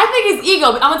me, but I think it's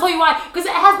ego. I'm gonna tell you why. Because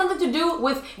it has nothing to do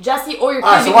with Jesse or your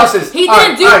kid. So watch this. He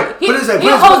didn't do. Jose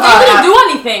didn't do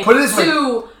anything. Put it this way.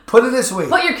 Put it this way.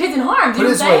 Put your kids in harm. Do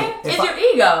you say? It's your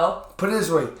ego. Put it this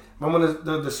way. Remember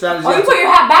the strategy. Oh, you put your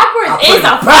hat backwards. It's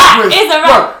a fact. It's a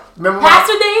fact.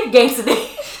 Pastor Dave, Gangster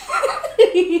Dave.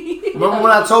 Remember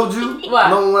when I told you? What?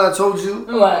 Remember when I told you?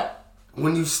 What?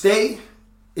 When you stay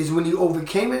is when you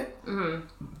overcame it.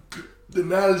 The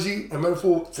analogy and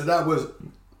metaphor to that was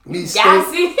me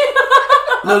staying.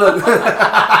 No.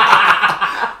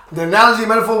 The analogy and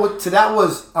metaphor to that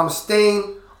was I'm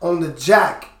staying on the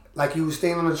jack. Like you were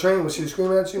staying on the train when she was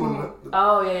screaming at you.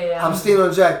 Oh, yeah. I'm staying on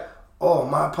the jack. Oh,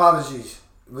 my apologies.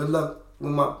 Good luck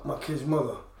with my kid's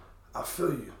mother. I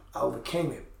feel you. I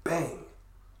overcame it. Bang.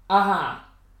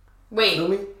 Wait, in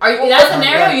that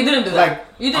scenario, you didn't do that.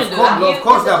 You didn't do that. Of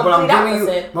course not, but I'm giving you.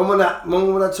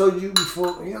 Remember when I told you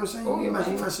before, you know what I'm saying? You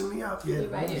messing me up. Yeah.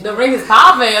 The ring is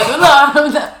popping.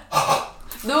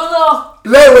 Do a little.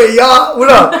 Layaway, y'all. What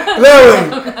up?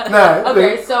 Layaway. Nah.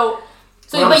 Okay, so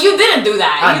but you didn't do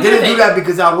that. I didn't do that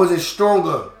because I wasn't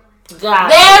stronger.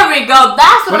 There we go.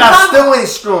 That's what I'm talking about. But I still ain't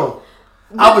strong.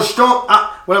 I was strong.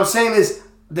 What I'm saying is,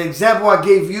 the example I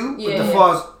gave you,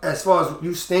 as far as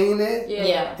you staying there,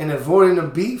 and avoiding the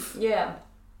beef,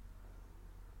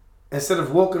 instead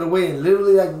of walking away and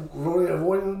literally like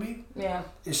avoiding the beat,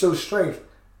 it shows strength.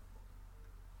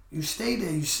 You stay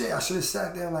there, you sit. I should have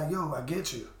sat there like, yo, I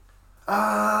get you.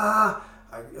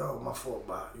 Yo, my fault,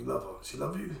 Bob. You love her. She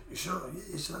love you? You sure?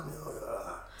 Yeah, she love me.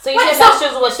 So you said that's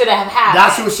just what should have happened.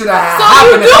 That's what should have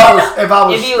happened if I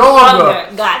was stronger.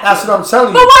 That's what I'm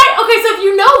telling you. But why? Okay, so if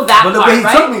you know that but look part, where he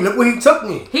took me. Look where he took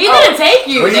me. He didn't take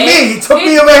you. What do you mean? He took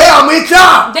me over here. I'm with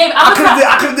y'all. Dave, I could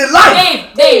have did life.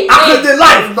 Dave, I could have did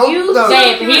life.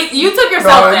 Dave, you took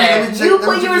yourself there. You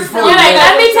put yourself You're like,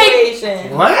 let me take.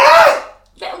 What?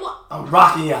 I'm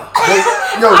rocking y'all.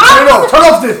 Yo, turn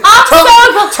off this.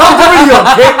 Turn the video,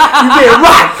 kid. You getting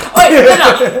rocked. Wait, no.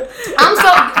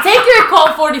 Take your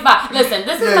Colt 45. Listen,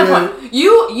 this is my point.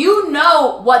 You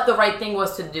know what the right thing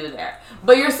was to do there,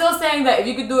 but you're still saying that if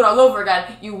you could do it all over again,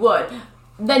 you would.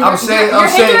 Then you're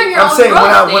hindering your own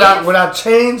growth. Would I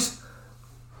change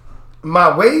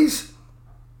my ways?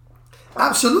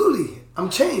 Absolutely, I'm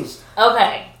changed.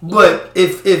 Okay, but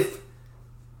if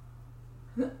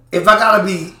I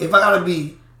gotta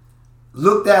be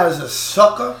looked at as a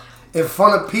sucker in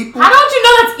front of people, how don't you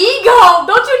know that's ego?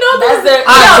 Don't you know that's Guess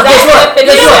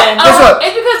what?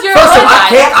 It's because you're first of all,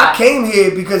 I came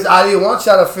here because I didn't want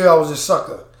y'all to feel I was a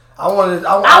sucker. I would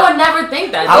never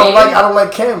think that. I don't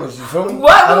like cameras. You feel me?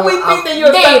 What would we think that you're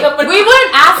a sucker? We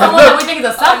wouldn't ask someone that we think is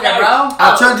a sucker, bro.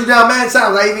 I turned you down many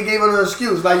times. I even gave her an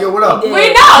excuse. Like, yo, what up? We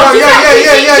know. She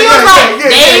was like,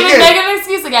 Dave is making an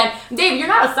excuse again. Dave, you're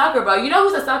not a sucker, bro. You know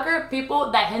who's a sucker? People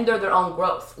that hinder their own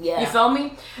growth. Yeah. You feel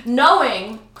me?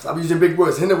 Knowing. I'm using big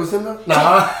words. Hinder was Tinder?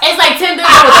 Nah. It's like Tinder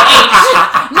with an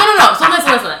H. No. So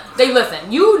listen. Dave,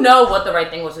 listen. You know what the right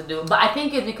thing was to do, but I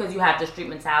think it's because you have the street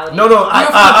mentality. No.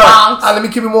 Let me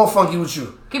keep it more funky with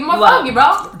you. Keep it more funky,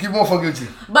 bro. Keep it more funky with you.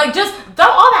 But just throw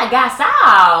all that gas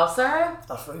out, sir.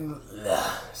 I feel you.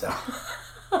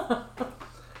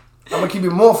 I'm gonna keep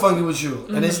it more funky with you,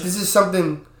 and this is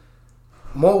something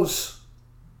most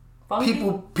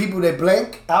people that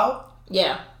blank out.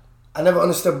 Yeah. I never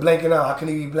understood blanking out. How can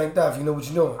you be blanked out if you know what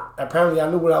you're doing? Apparently, I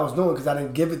knew what I was doing because I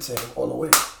didn't give it to him all the way,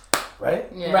 right?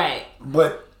 Yeah. Right.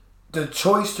 But the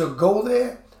choice to go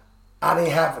there, I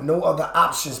didn't have no other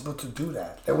options but to do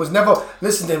that. There was never.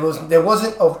 Listen, there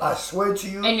wasn't. I swear to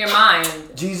you. In your mind,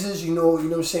 Jesus, you know what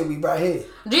I'm saying. We right here.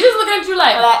 Jesus looking at you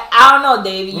like I don't know,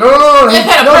 Davey. No.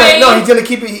 He's gonna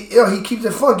keep it. He keeps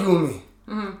it funky with me.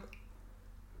 Mm-hmm.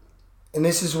 And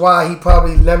this is why he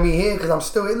probably let me here because I'm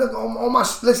still here. Look,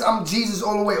 I'm Jesus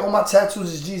all the way. All my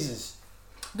tattoos is Jesus.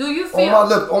 Do you feel?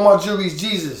 All my jewelry is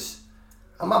Jesus.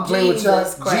 I'm not playing with y'all.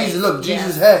 Jesus, look,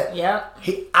 Jesus' head. Yep.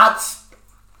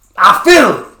 I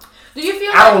feel him. Do you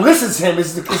feel? I don't listen to him.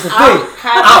 It's the thing.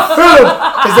 I feel him.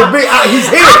 It's the big.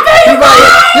 He's here. He's right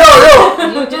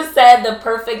here. Yo. You just said the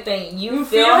perfect thing. You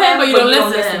feel him, but you don't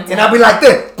listen. And I'll be like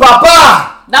this,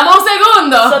 Papa. Dame un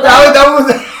segundo.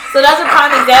 So that's a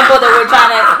prime example that we're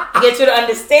trying to get you to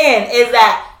understand is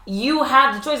that you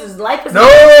have the choices. Life is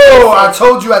I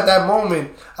told you at that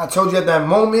moment.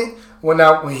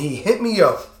 When he hit me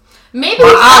up. Maybe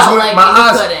my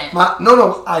eyes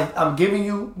couldn't. I'm giving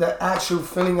you the actual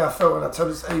feeling I felt when I tell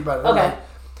this to anybody. Okay. Like,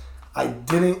 I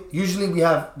didn't. Usually we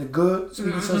have the good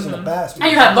speaking source and the bad speaking.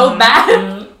 And you have both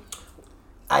bad.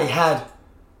 I had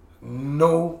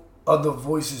no other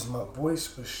voices. My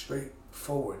voice was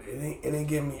straightforward. It didn't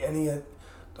give me any.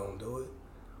 Don't do it.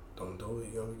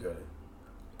 You'll regret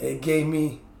it. It gave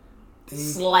me.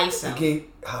 Slice him. It gave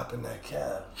hop in that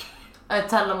cab.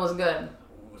 Tell him was good.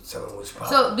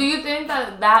 So do you think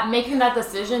that making that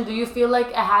decision, do you feel like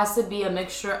it has to be a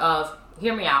mixture of,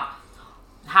 hear me out,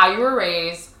 how you were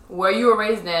raised, where you were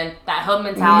raised in, that hood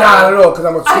mentality? Not at all, because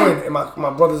I'm a twin and my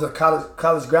brother's a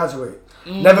college graduate.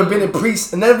 Never been in the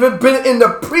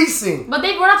precinct. But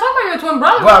we're not talking about your twin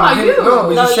brother. We're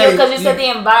talking about you. Because you said the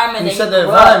environment. You said the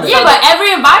environment. Yeah, but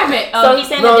every environment. So he's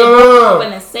saying that they grew up in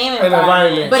the same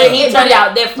environment. But it turned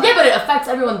out different. Yeah, but it affects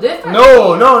everyone differently.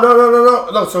 No.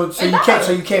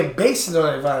 So you can't base it on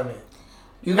the environment.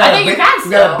 You gotta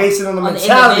base it on the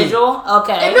mentality. Individual?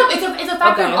 Okay. No, it's a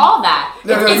factor of all that.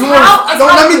 Don't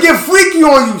let me get freaky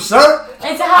on you, sir.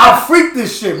 I'll freak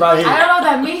this shit right here. I don't know what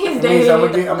that means, David. I'm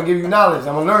gonna give you knowledge.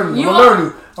 I'm gonna learn you.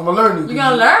 I'm gonna learn you. You're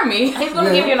gonna learn me? He's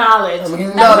gonna give you knowledge. I'm gonna give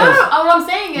you knowledge. No, what I'm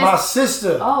saying is... My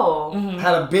sister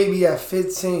had a baby at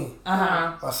 15.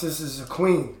 Uh-huh. My sister's a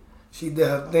queen. She did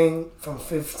her thing from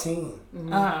 15.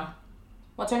 Uh-huh.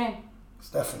 What's her name?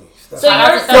 Stephanie. So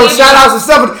shout out to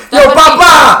Stephanie. Yo,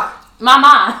 Papa!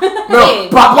 Mama. No,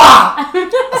 Papa!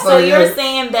 So you're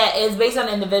saying that it's based on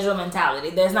individual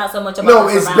mentality. There's not so much about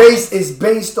it's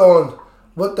based on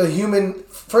what the human.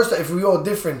 First, if we all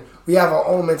different, we have our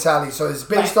own mentality. So it's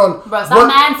based on. Bro,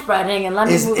 stop manspreading and let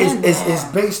me move in. It's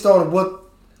based on what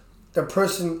the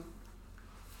person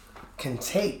can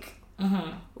take.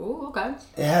 Mm-hmm. Ooh, okay.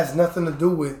 It has nothing to do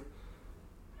with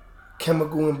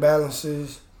chemical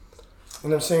imbalances. You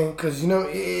know what I'm saying? Because,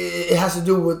 it has to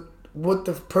do with what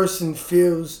the person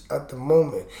feels at the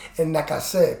moment. And like I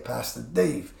said, Pastor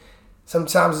Dave,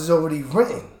 sometimes it's already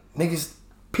written.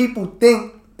 People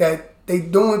think that they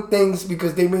doing things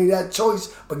because they made that choice,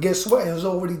 but guess what? It was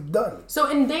already done. So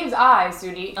in Dave's eyes,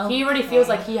 Sudi, he already feels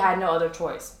like he had no other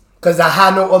choice. Because I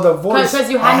had no other voice.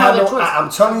 Because you had no other choice. I'm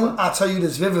telling you, I'll tell you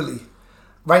this vividly.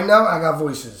 Right now, I got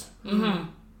voices. Mm-hmm.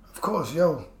 Of course,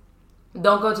 yo.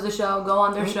 Don't go to the show. Go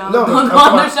on their show. No, don't go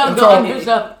on their show. Go on their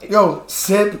show. Yo,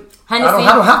 sip. Hennessy?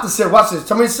 I don't have to sip. Watch this.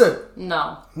 Tell me to sip.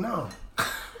 No.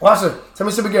 Watch it. Tell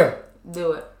me to sip again.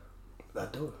 Do it. I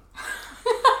do it.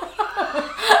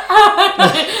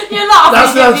 You're laughing.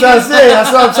 That's what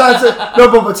I'm trying to say.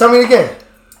 No, but tell me again.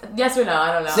 Yes or no?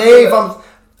 I don't know. Say if I'm.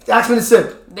 Ask me to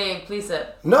sip. Dave, please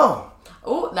sip. No.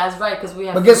 Oh, that's right, because we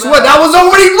have. But guess what? That was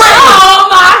already written. Oh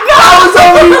my God! That was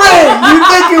already written.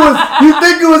 You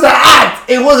think it was an act?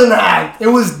 It wasn't an act. It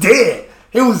was dead.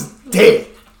 It was dead.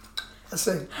 That's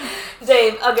it.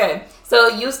 Dave, okay. So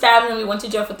you stabbed him. You went to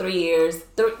jail for 3 years.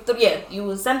 You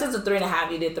was sentenced to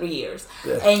 3.5. You did 3 years,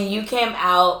 and you came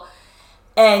out,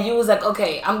 and you was like,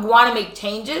 okay, I'm going to make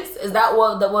changes. Is that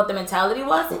what the mentality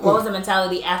was? What was the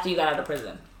mentality after you got out of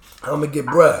prison? I'm gonna get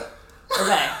bread.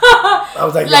 Okay. I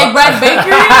was like Brad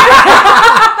Bakery.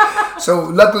 So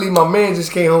luckily my man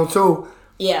just came home too.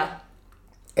 Yeah.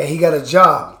 And he got a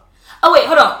job. Oh wait,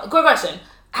 hold on. Quick question.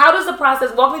 How does the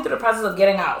process? Walk me through the process of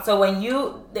getting out. So when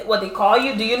what they call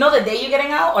you, do you know the day you're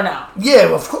getting out or no?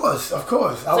 Yeah, of course. I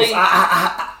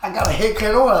got a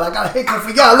haircut on. I got a haircut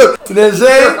for y'all. Look, you know what I'm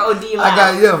saying?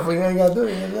 I got do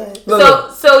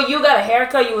it. So you got a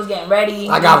haircut. You was getting ready.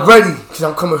 I got ready because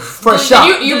I'm coming fresh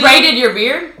out. You braided your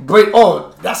beard?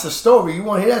 Oh, that's a story. You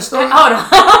want to hear that story? Hold on.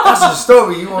 That's a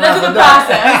story. You want to hear the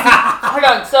process? Hold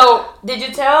on. So did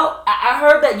you tell? I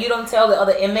heard that you don't tell the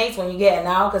other inmates when you get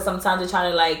out because sometimes they're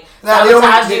trying to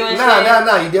sabotage you and shit.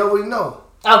 Nah. You already know.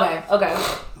 Okay.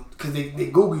 Because they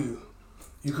Google you.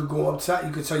 You could go up top.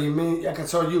 You could tell your man. I can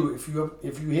tell you if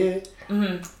you here.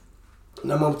 Mm-hmm.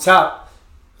 And I'm up top.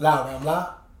 Loud. I'm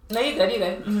loud. No, you good.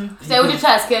 Mm-hmm. Say with your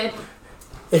chest, kid.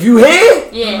 If you here,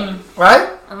 yeah,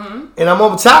 right, and I'm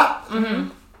up top,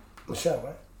 Michelle,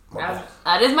 right?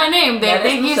 That is my name. They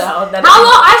think he's. How long?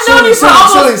 I've known you for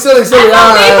almost. Silly.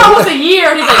 Almost a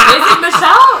year. He's like, is it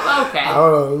Michelle? Okay. I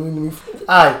don't know.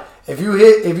 All right. If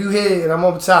you here, and I'm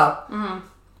up top,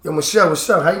 yo, Michelle, what's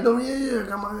up? How you doing?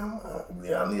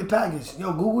 Yeah. I need a package.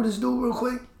 Yo, Google this dude real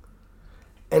quick.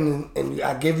 And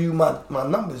I give you my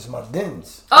numbers, my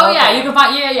dens. Oh yeah, you can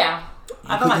find. Yeah.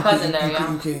 I got my cousin there.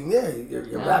 You can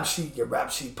your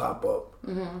rap sheet pop up.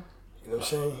 Mm-hmm. You know what I'm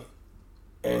saying?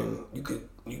 And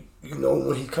you know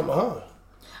when he coming home.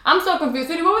 I'm so confused.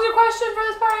 What was your question for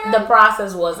this part again? The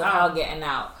process was how getting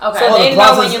out. Okay. So they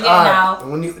know when you're getting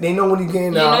out. They know when you're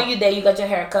getting out. You know you there. You got your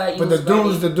haircut. But the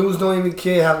dudes don't even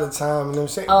care half the time. You know what I'm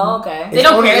saying? Oh, okay. They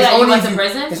don't care that you went to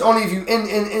prison? It's only if you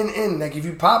in. Like if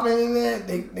you pop in there,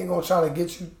 they gonna try to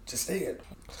get you to stay in.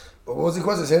 But what was the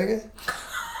question? Say it again.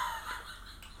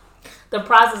 The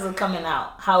process of coming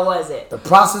out. How was it? The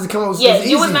process of coming out was easy.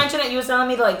 You was mentioning. You was telling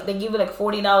me they give you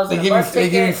 $40. They give you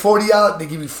 $40. They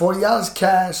give you $40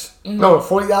 cash. Mm-hmm. No,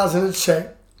 $40 in a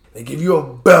check. They give you a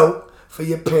belt for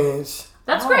your pants.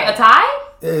 That's great. A tie?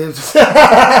 No,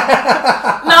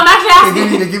 I'm actually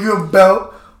asking. They give you a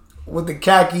belt with the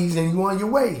khakis, and you on your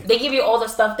way. They give you all the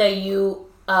stuff that you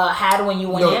had when you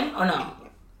went in, or no?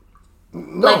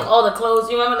 No. Like all the clothes.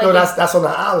 You remember? No, that's on the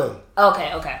island.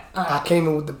 Okay. I came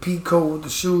in with the pea coat, with the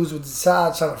shoes, with the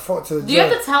tie, trying to front to the Do you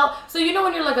have to tell? So you know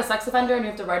when you're like a sex offender and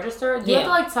you have to register? Do you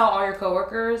have to tell all your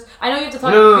coworkers? I know you have to tell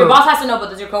your boss has to know, but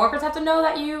does your coworkers have to know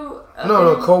that you?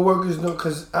 No, coworkers know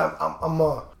because I'm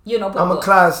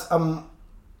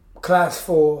class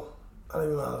 4. I don't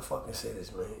even know how to fucking say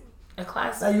this, man. A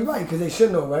class? Now you're right because they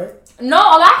should know, right? No,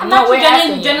 I'm not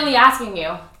generally asking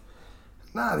you.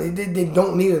 Nah, they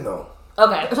don't need to know.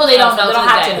 Okay. So they don't know. They don't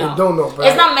have to know. They don't know, bro.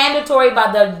 It's not mandatory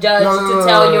by the judge to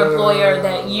tell your employer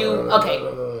that you... Okay.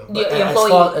 Your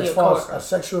employee... As far as a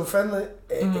sexual offender,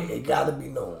 it gotta be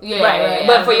known. Yeah, right.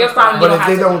 But for your crime, but if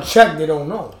they don't check, they don't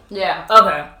know. Yeah.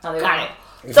 Okay. Got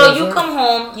it. So you come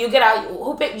home, you get out...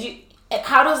 Who picked you...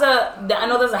 How does I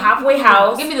know there's a halfway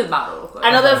house. Give me this bottle real quick.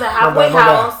 I know there's a halfway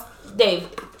house. Dave,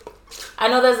 I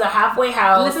know there's a halfway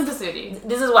house. Listen to Sudi.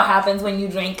 This is what happens when you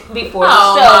drink before the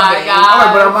Oh show. my God. All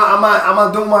right, but am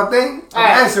I doing my thing?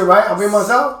 I'm answering, right? I'm being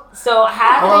myself. So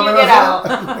after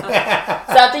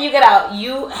you get out,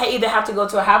 you either have to go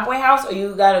to a halfway house or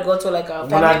you gotta go to like a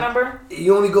family member.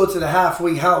 You only go to the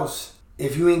halfway house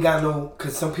if you ain't got no,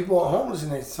 because some people are homeless in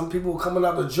there. Some people are coming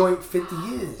out the joint 50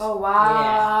 years. Oh, wow.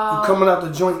 Yeah. You coming out the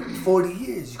joint 40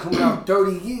 years. You coming out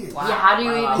 30 years. Wow. Yeah, how do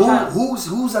you even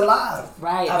Who's alive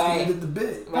after you get the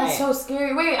bid? That's so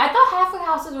scary. Wait, I thought halfway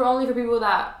houses were only for people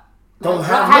that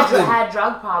had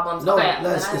drug problems. No, okay,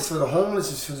 it's for the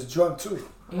homeless. It's for the drug too.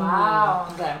 Wow.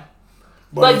 Okay.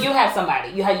 But you had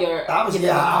somebody. You had your. I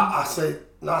said,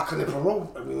 no, I couldn't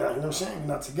parole. I mean, you know what I'm saying? We're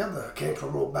not together. I can't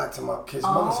parole back to my kid's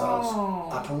mother's house.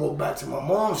 I parole back to my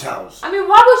mom's house. I mean,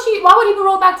 why would he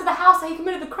parole back to the house that he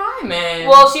committed the crime in?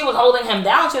 Well, she was holding him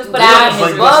down. She was putting him in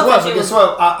his books. But guess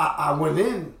what? I went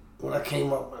in when I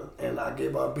came up and I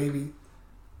gave her a baby.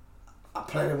 I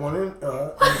planted one in. You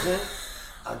know what I'm saying?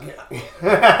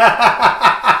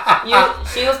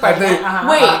 She was pregnant.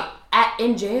 Wait,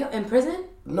 in jail, in prison?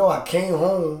 No, I came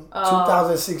home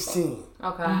 2016.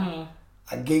 Okay. Mm-hmm.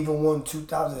 I gave her one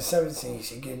 2017.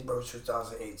 She gave birth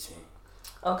 2018.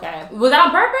 Okay. Was that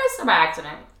on purpose or by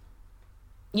accident?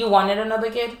 You wanted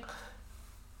another kid?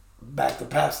 Back to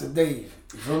Pastor Dave.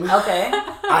 You feel me? Okay.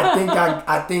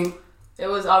 I think it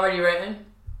was already written.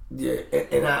 Yeah,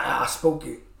 and I spoke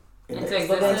it. Into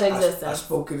existence. I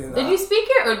spoke it in. Did you speak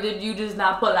it or did you just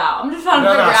not pull out? I'm just trying to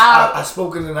figure out. I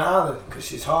spoke it in the island because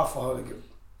she's hard for her to get.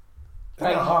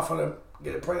 It's not hard for her to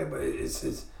get it pregnant, but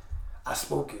it's. I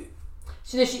spoke it.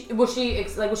 Was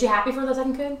she happy for the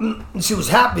second kid? She was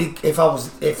happy if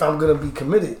I'm gonna be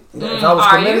committed. If I was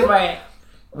committed, right?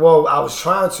 Well, I was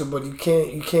trying to, but you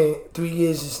can't. 3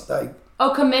 years is like.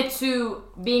 Oh, commit to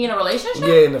being in a relationship?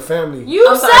 Yeah, in the family. You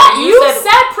said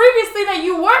previously that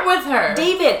you weren't with her.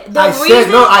 David,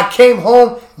 I came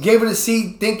home, gave her the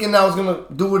seed, thinking I was gonna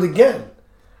do it again.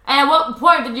 And at what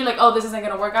point did you this isn't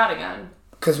gonna work out again?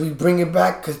 Because we bring it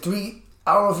back. Because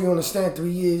I don't know if you understand.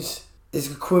 3 years is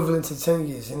equivalent to 10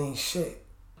 years. It ain't shit.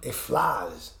 It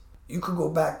flies. You could go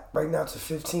back right now to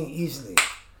 15 easily.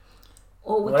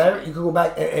 Whatever. You could go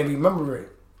back and remember it.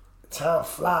 Time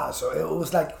flies, so it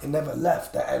was like it never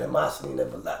left. That animosity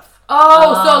never left.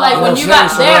 Oh, so when you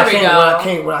got there,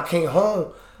 when I came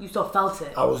home, you still felt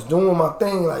it. I was doing my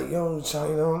thing, I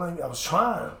was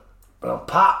trying, but I'm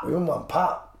pop. Remember, I'm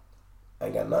pop. I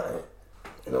ain't got nothing,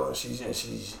 and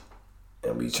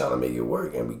and we trying to make it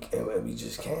work, and we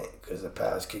just can't because the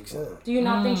past kicks in. Do you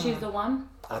not think she's the one?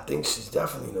 I think she's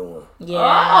definitely the one.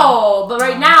 Yeah. Oh, but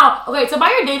right now, okay. So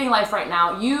by your dating life right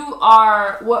now, you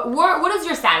are what is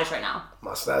your status right now?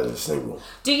 My status is single.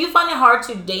 Do you find it hard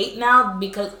to date now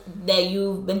because that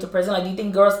you've been to prison? Like, do you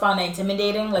think girls find it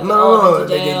intimidating? Like, no,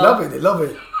 they love it. They love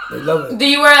it. Do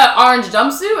you wear an orange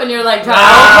jumpsuit and you're like,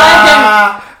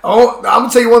 I'm gonna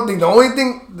tell you one thing. The only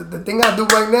thing, the thing I do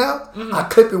right now, I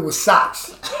clip it with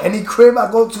socks. Any crib I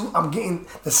go to, I'm getting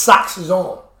the socks is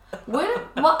on.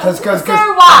 What? Because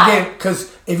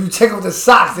if you take off the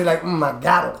socks, they're like, I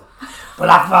got them. But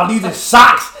if I leave the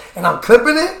socks and I'm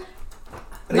clipping it,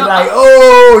 they're like,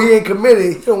 oh, he ain't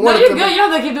committed. He don't want to commit. Good. You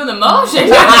don't have to keep doing the motion.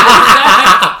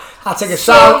 I take a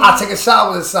shower. I take a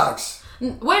shower with the socks.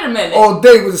 Wait a minute. All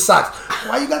day with the socks.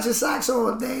 Why you got your socks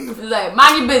on, Dave? Like,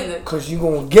 mind your business. Because you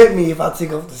going to get me if I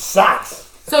take off the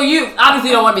socks. So you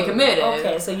obviously don't want to be committed.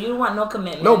 Okay, so you don't want no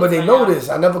commitment. No, but they know this.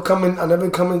 I never come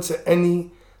into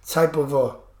any type of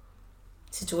a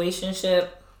situationship.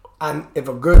 If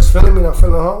a girl's feeling me and I'm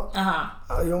feeling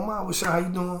her, yo, mom, what's up? How you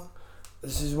doing?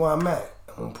 This is where I'm at.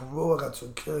 I'm on parole. I got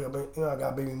 2 kids. I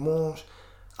got baby moms.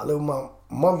 I live with my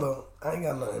mother. I ain't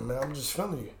got nothing, man. I'm just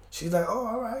feeling you. She's like, oh,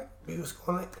 all right. What's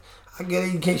going on? I get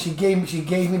it. She gave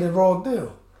me the raw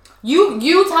deal.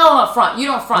 You tell them up front. You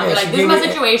don't front. You're like, this is my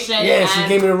situation. Yeah, she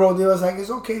gave me the raw deal. I was like, it's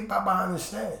okay, Papa, I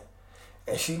understand.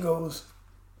 And she goes,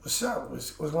 what's up?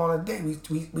 What's going on today?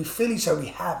 We feel each other. We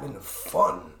having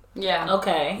fun. Yeah.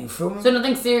 Okay. You feel me? So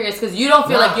nothing serious because you don't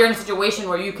feel like you're in a situation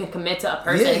where you can commit to a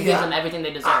person and give them everything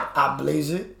they deserve. I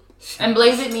blaze it. And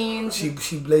blaze it means? She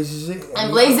blazes it.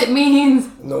 And blaze it means?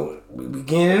 No, we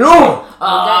getting it on.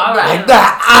 All right. Like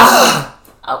that.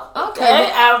 Oh,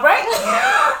 okay. All right.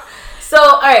 So,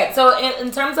 all right. So,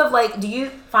 in terms of do you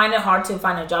find it hard to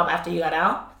find a job after you got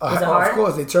out? Is it hard? Of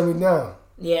course, they turned me down.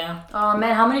 Yeah. Oh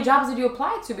man, how many jobs did you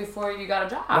apply to before you got a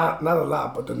job? Not a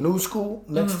lot, but the new school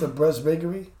next to Breast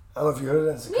Bakery. I don't know if you heard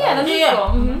of that. Yeah, the new school.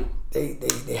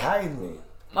 Mm-hmm. They hired me.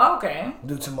 Okay.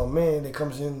 Due to my man that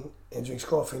comes in and drinks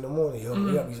coffee in the morning. He hooked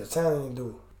me up. He's a Italian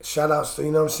dude. Shout outs to,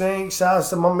 you know what I'm saying? Shout outs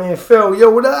to my man Phil. Yo,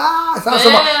 what up? Shout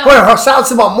out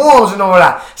to my moms and all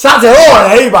that. Shout out to all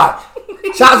everybody.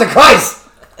 Shout out to Christ.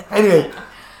 Anyway,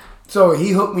 so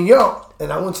he hooked me up,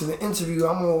 and I went to the interview.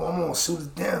 I'm gonna suit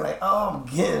it down like, oh, I'm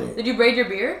getting it. Did you braid your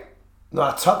beard? No,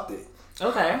 I tucked it.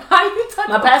 Okay. How you tuck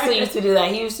My pastor used to do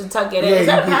that. He used to tuck it in. Is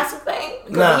that a pastor thing?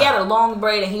 Because he had a long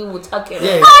braid and he would tuck it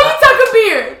in. How you tuck a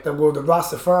beard? The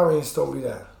Rastafarians told me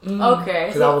that. Okay.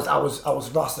 Because I was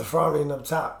Rastafarian up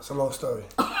top. It's a long story.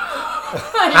 You need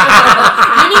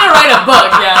to write a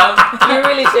book, yo. You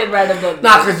really should write a book.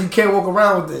 Nah, because you can't walk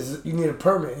around with this. You need a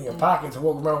permit in your pocket to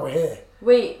walk around with hair.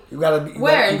 Wait. You gotta be.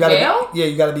 In jail?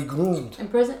 You gotta be groomed. In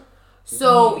prison?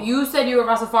 So you said you were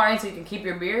Rastafarian so you can keep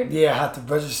your beard? Yeah, I had to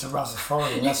register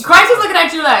Rastafarian. Christ is looking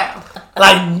at you like,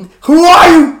 who are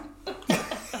you?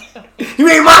 You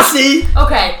ain't my seed.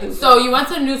 Okay, so you went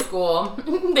to new school.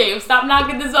 Dave, stop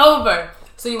knocking this over.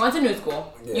 So you went to new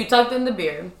school. Yeah. You tucked in the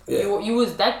beard. Yeah. You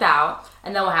was decked out.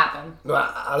 And then what happened? No,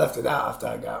 I left it out after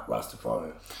I got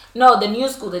Rastafarian. No, the new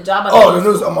school, the job. The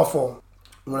new school on my phone.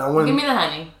 When I went, give me the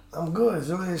honey. I'm good.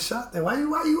 There's only a shot there. Why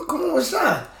you? Come on,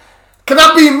 shine. Can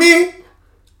I be me?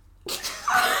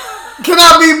 Can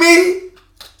I be me?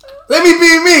 Let me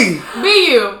be me. Be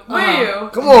you. Be you.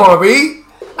 Come on, B.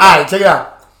 Alright, check it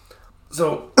out.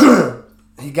 So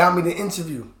he got me the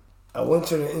interview. I went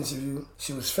to the interview.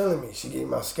 She was feeling me. She gave me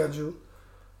my schedule.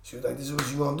 She was like, this is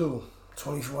what you gonna do.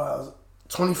 24 hours.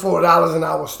 $24 an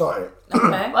hour starting.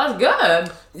 Okay. Well, that's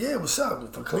good. Yeah, what's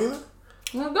up? For cleaning?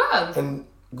 Well, good. And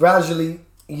gradually,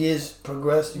 years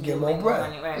progress, you get more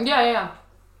bread. Right. Yeah.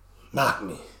 Knocked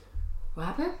me. What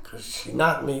happened? Because she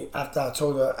knocked me after I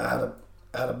told her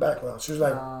I had a background. She was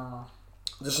like,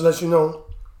 just to let you know,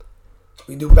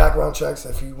 we do background checks.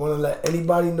 If you want to let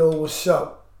anybody know what's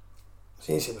up,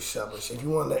 she didn't say what's up, but if you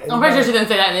want to let anybody, I'm pretty sure she didn't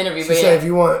say that in the interview. She said, if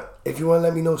you want to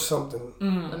let me know something,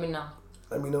 let me know.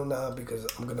 Let me know now because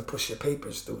I'm going to push your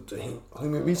papers through to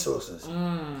Human Resources.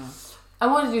 And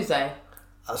what did you say?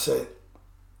 I said,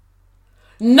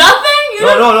 nothing?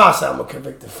 No. I said, I'm a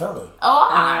convicted felon. Oh,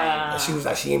 and she was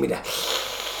like, she gave me that.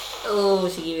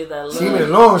 Oh, she gave you that look. She gave me the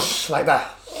long like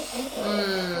that.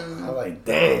 I was like,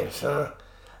 damn, son.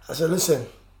 I said, listen,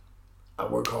 I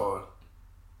work hard.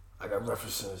 I got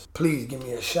references. Please give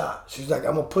me a shot. She's like,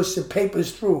 I'm going to push the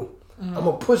papers through. I'm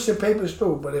going to push your papers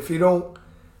through. But if you don't,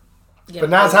 but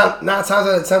nine times out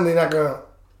of 10, they're not going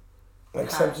to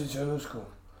accept you to a new school.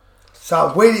 So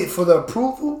I waited for the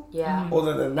approval or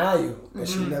the denial, and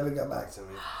she never got back to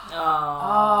me.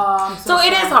 Oh, so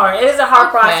it is hard. It is a hard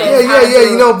process.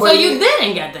 Yeah, you know. But so you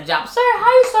didn't get the job, sir?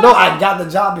 How you started? No, I got the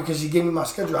job because she gave me my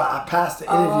schedule. I passed the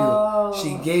interview.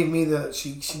 She gave me the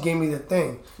she gave me the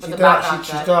thing. She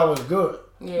thought I was good.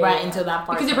 Yeah. Right into that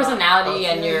part. Because your personality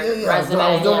and your resume.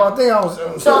 I was doing my thing. I was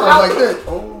like this.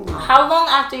 How long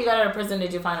after you got out of prison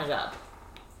did you find a job?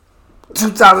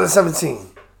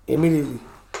 2017. Immediately.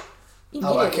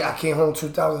 I came home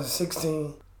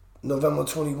 2016, November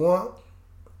 21.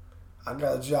 I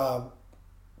got a job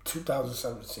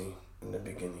 2017 in the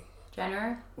beginning.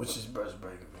 January? Which is Burt's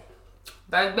Bakery.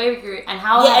 Burt's Bakery. And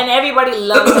how? Yeah, and everybody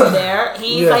loves him there.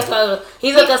 He's like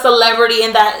a celebrity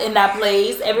in that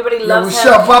place. Everybody loves him. What's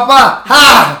up, Papa?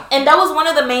 Ha! And that was one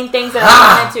of the main things that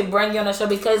I wanted to bring you on the show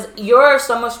because you're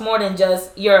so much more than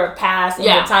just your past and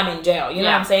your time in jail. You know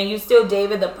what I'm saying? You still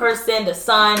David, the person, the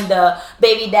son, the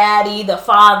baby daddy, the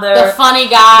father, the funny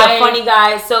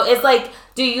guy. So it's like,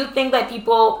 do you think that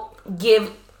people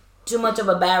give too much of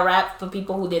a bad rap for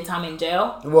people who did time in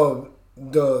jail? Well,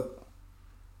 the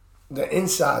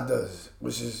inside does,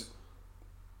 which is,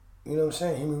 you know what I'm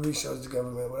saying, Human Resources,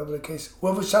 government, whatever the case,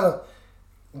 whoever's trying to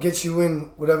get you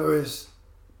in, whatever is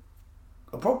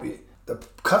appropriate. The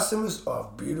customers are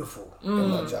beautiful in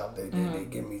my job. They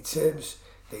give me tips.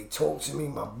 They talk to me.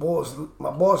 My boss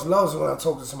loves when I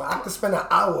talk to somebody. I can spend an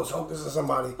hour talking to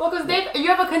somebody. Well, because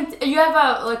you have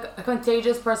a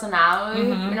contagious personality. You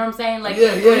know what I'm saying? Like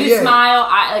when you smile,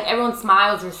 everyone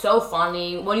smiles. You're so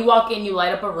funny. When you walk in, you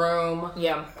light up a room.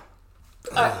 Yeah.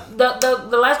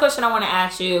 The last question I want to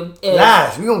ask you is...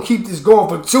 We're going to keep this going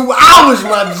for 2 hours,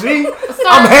 my G.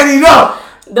 I'm heading up.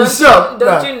 What's up?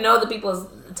 Don't you know the people's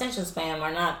attention span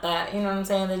are not that? You know what I'm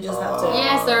saying? They just have to...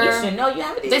 Yes, sir. You should know. You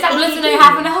have They stopped listening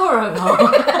half an hour ago.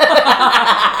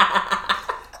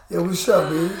 Yeah, what's up,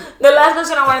 baby? The last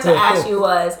question I wanted to ask you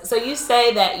was, so you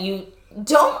say that you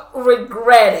don't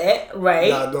regret it, right?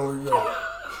 Nah, I don't regret it.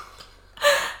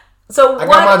 So I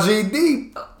got my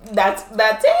GED. That's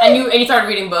it. And you started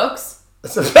reading books.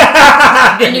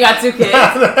 Then you got 2 kids.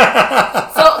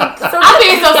 So I'm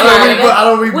being so sorry. I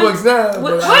don't read books now.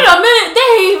 Wait a minute,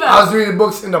 Dave. I was reading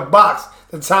books in the box.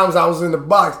 the times I was in the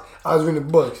box, I was reading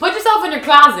books. Put yourself in your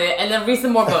closet and then read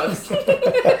some more books. He's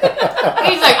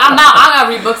like, I'm out. I gotta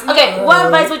read books. Okay, what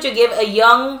advice would you give a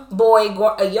young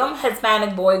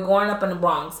Hispanic boy growing up in the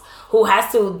Bronx who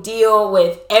has to deal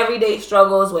with everyday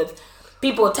struggles with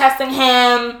people testing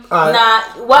him? What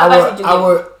advice would you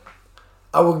give?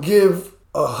 I would give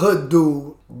a hood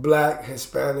dude, black,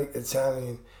 Hispanic,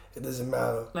 Italian, it doesn't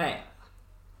matter. Right.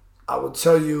 I would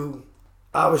tell you,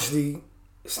 obviously,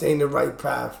 stay in the right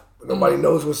path. Nobody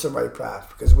knows what's the right path.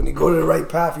 Because when you go to the right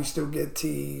path, you still get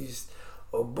teased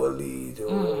or bullied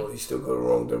or you still go the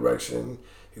wrong direction.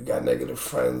 You got negative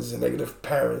friends and negative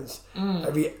parents.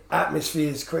 Every atmosphere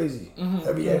is crazy.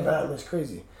 Every environment is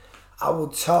crazy. I will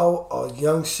tell a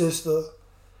young sister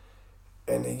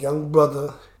and a young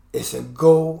brother, it's a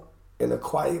go in a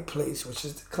quiet place, which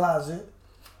is the closet.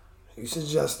 You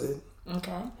suggested.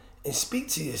 Okay. And speak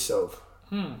to yourself.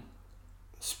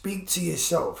 Speak to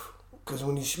yourself. Because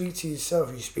when you speak to yourself,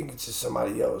 you're speaking to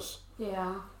somebody else.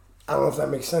 Yeah. I don't know if that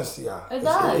makes sense to y'all. It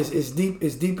does. It's deep.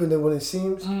 It's deeper than what it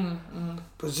seems.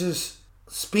 But just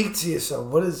speak to yourself.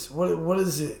 What is it?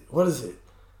 What is it?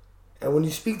 And when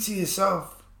you speak to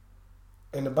yourself,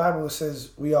 in the Bible it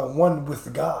says we are one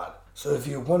with God. So if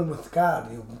you're one with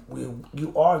God,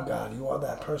 you are God. You are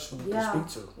that person you can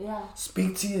speak to. Yeah.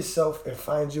 Speak to yourself and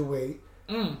find your way.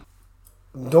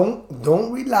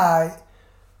 Don't rely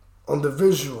on the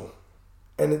visual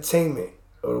entertainment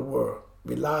of the world.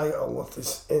 Rely on what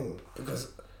is in,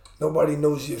 because nobody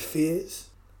knows your fears.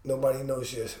 Nobody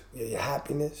knows your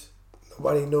happiness.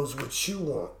 Nobody knows what you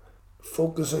want.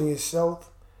 Focus on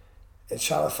yourself and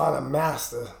try to find a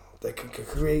master that can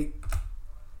create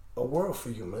a world for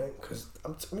you, man. Because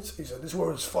let me tell you something. This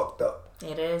world is fucked up.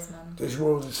 It is, man. This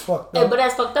world is fucked up. But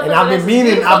that's fucked up. And I've been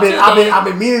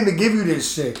meaning to give you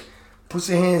this shit. Put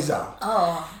your hands out.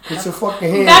 Oh. Put your fucking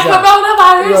hands That's out.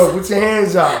 coronavirus. Yo, put your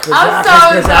hands out. I'm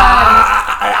so sorry.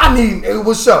 I need.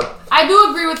 What's up? I do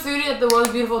agree with Sudi that the world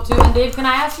is beautiful too. And Dave, can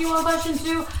I ask you one question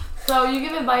too? So you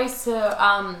give advice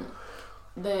to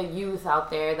the youth out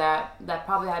there that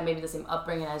probably had maybe the same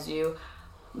upbringing as you.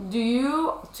 Do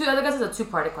you? I guess it's a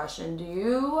two-parted question. Do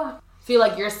you feel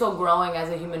like you're still growing as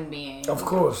a human being? Of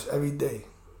course, every day.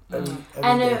 Every day.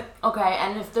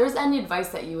 And if there's any advice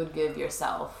that you would give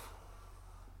yourself,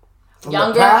 from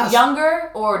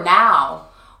younger or now,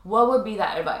 what would be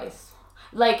that advice?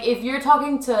 Like, if you're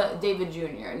talking to David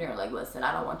Jr. and you're like, listen,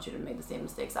 I don't want you to make the same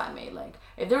mistakes I made. Like,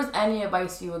 if there's any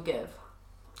advice you would give.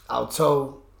 I'll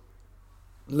tell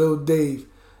little Dave,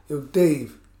 yo,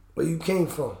 Dave, where you came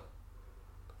from?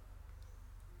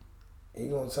 He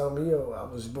gonna tell me, yo, I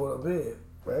was born up here,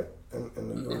 right? In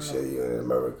New York City or in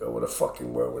America, or the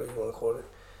fucking world, whatever you wanna call it.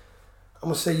 I'm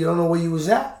gonna say, you don't know where you was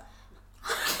at?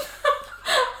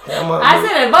 I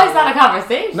said advice, not a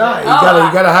conversation. Nah, you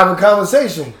gotta have a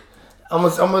conversation. I'm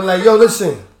gonna like, yo,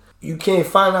 listen, you can't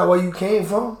find out where you came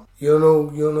from. You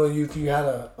don't know if you had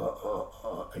a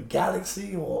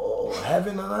galaxy or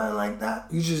heaven or nothing like that.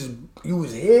 You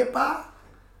was here, pa?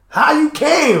 How you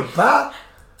came, pa?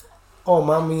 Oh,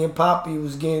 mommy and poppy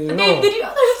was getting it on. Did you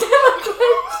understand my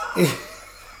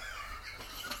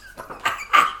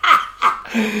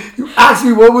question? You asked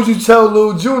me what would you tell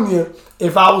Lil Junior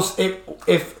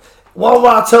what would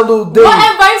I tell Lil Dave?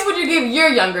 What advice would you give your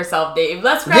younger self, Dave?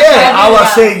 Let's I would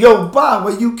say, yo, Bob,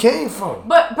 where you came from?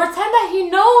 But pretend that he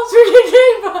knows where you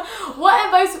came from. What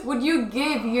advice would you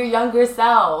give your younger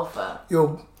self?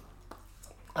 Yo,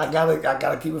 I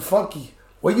gotta keep it funky.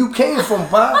 Where you came from,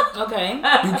 Bob? Okay.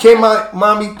 You came out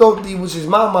Mommy Toti, which is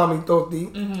my Mommy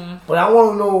Toti. But I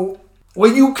want to know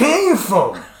where you came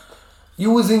from.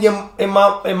 You was in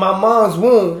my mom's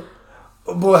womb,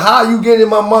 but how you get in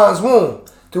my mom's womb?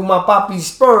 Through my papi's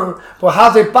sperm. But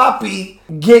how did papi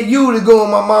get you to go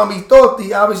in my Mommy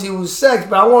Toti? Obviously it was sex,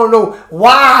 but I want to know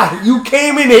why you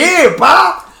came in here,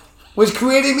 Bob. Which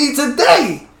created me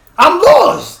today. I'm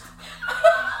lost.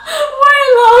 We're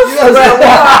lost.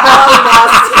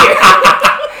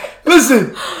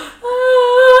 Listen.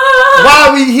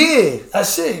 Why we here?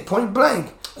 That's it. Point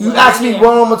blank. You ask me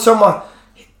what I'm gonna tell my.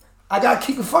 I gotta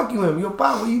keep it funky with him. Yo,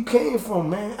 Bob, where you came from,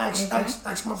 man? Ask my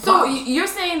pops. So you're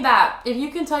saying that if you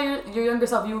can tell your younger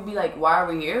self, you would be like, why are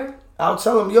we here? I'll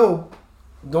tell him, yo,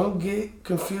 don't get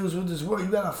confused with this word. You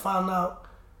gotta find out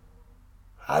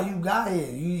how you got here.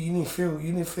 You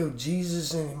didn't feel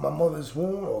Jesus in my mother's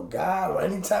womb or God or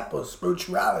any type of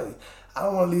spirituality. I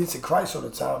don't want to lead to Christ all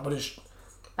the time, but it's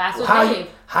how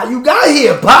you got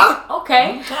here, Pop.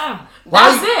 Okay.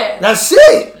 That's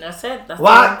it.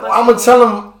 Why? I'm gonna tell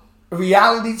him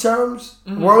reality terms,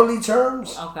 worldly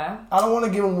terms. Okay. I don't want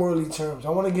to give him worldly terms. I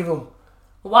want to give him.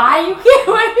 Why you can't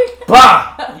wait?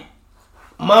 Bah!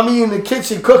 mommy in the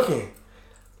kitchen cooking.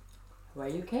 Where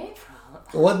you came from?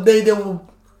 What day they were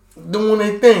doing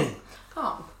their thing.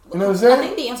 Oh. You know what I'm saying? I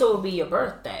think the answer will be your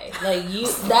birthday. Like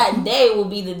that day will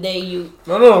be the day you.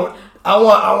 No. I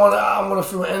want to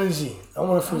feel energy. I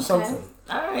want to feel something.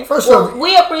 All right. First off,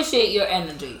 we appreciate your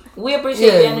energy. We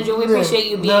appreciate your energy. We appreciate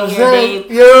you being here,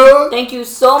 Dave. Yo. Thank you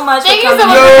so much Thank for you so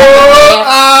coming.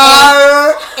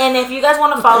 And if you guys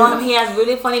want to follow him, he has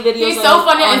really funny videos. He's so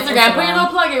funny on Instagram. Put your little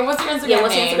plug in. What's your Instagram? Yeah,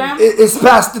 what's your Instagram? It's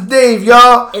Pastor Dave,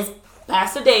 y'all. It's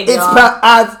Pastor Dave, it's y'all.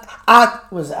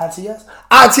 What is it? ITS?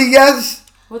 ITS?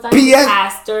 What's that? PS?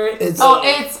 Pastor.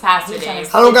 It's Pastor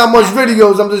Dave. I don't got much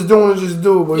videos. I'm just doing it, just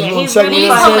do it. But yeah, you want he's to check really me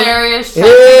out? hilarious.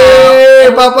 Hey,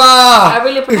 Papa. I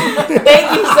really appreciate it.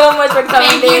 Thank you so much for coming.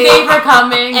 Thank you, Dave, for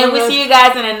coming. And we'll see you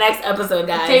guys in the next episode,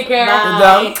 guys. Take care.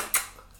 Bye.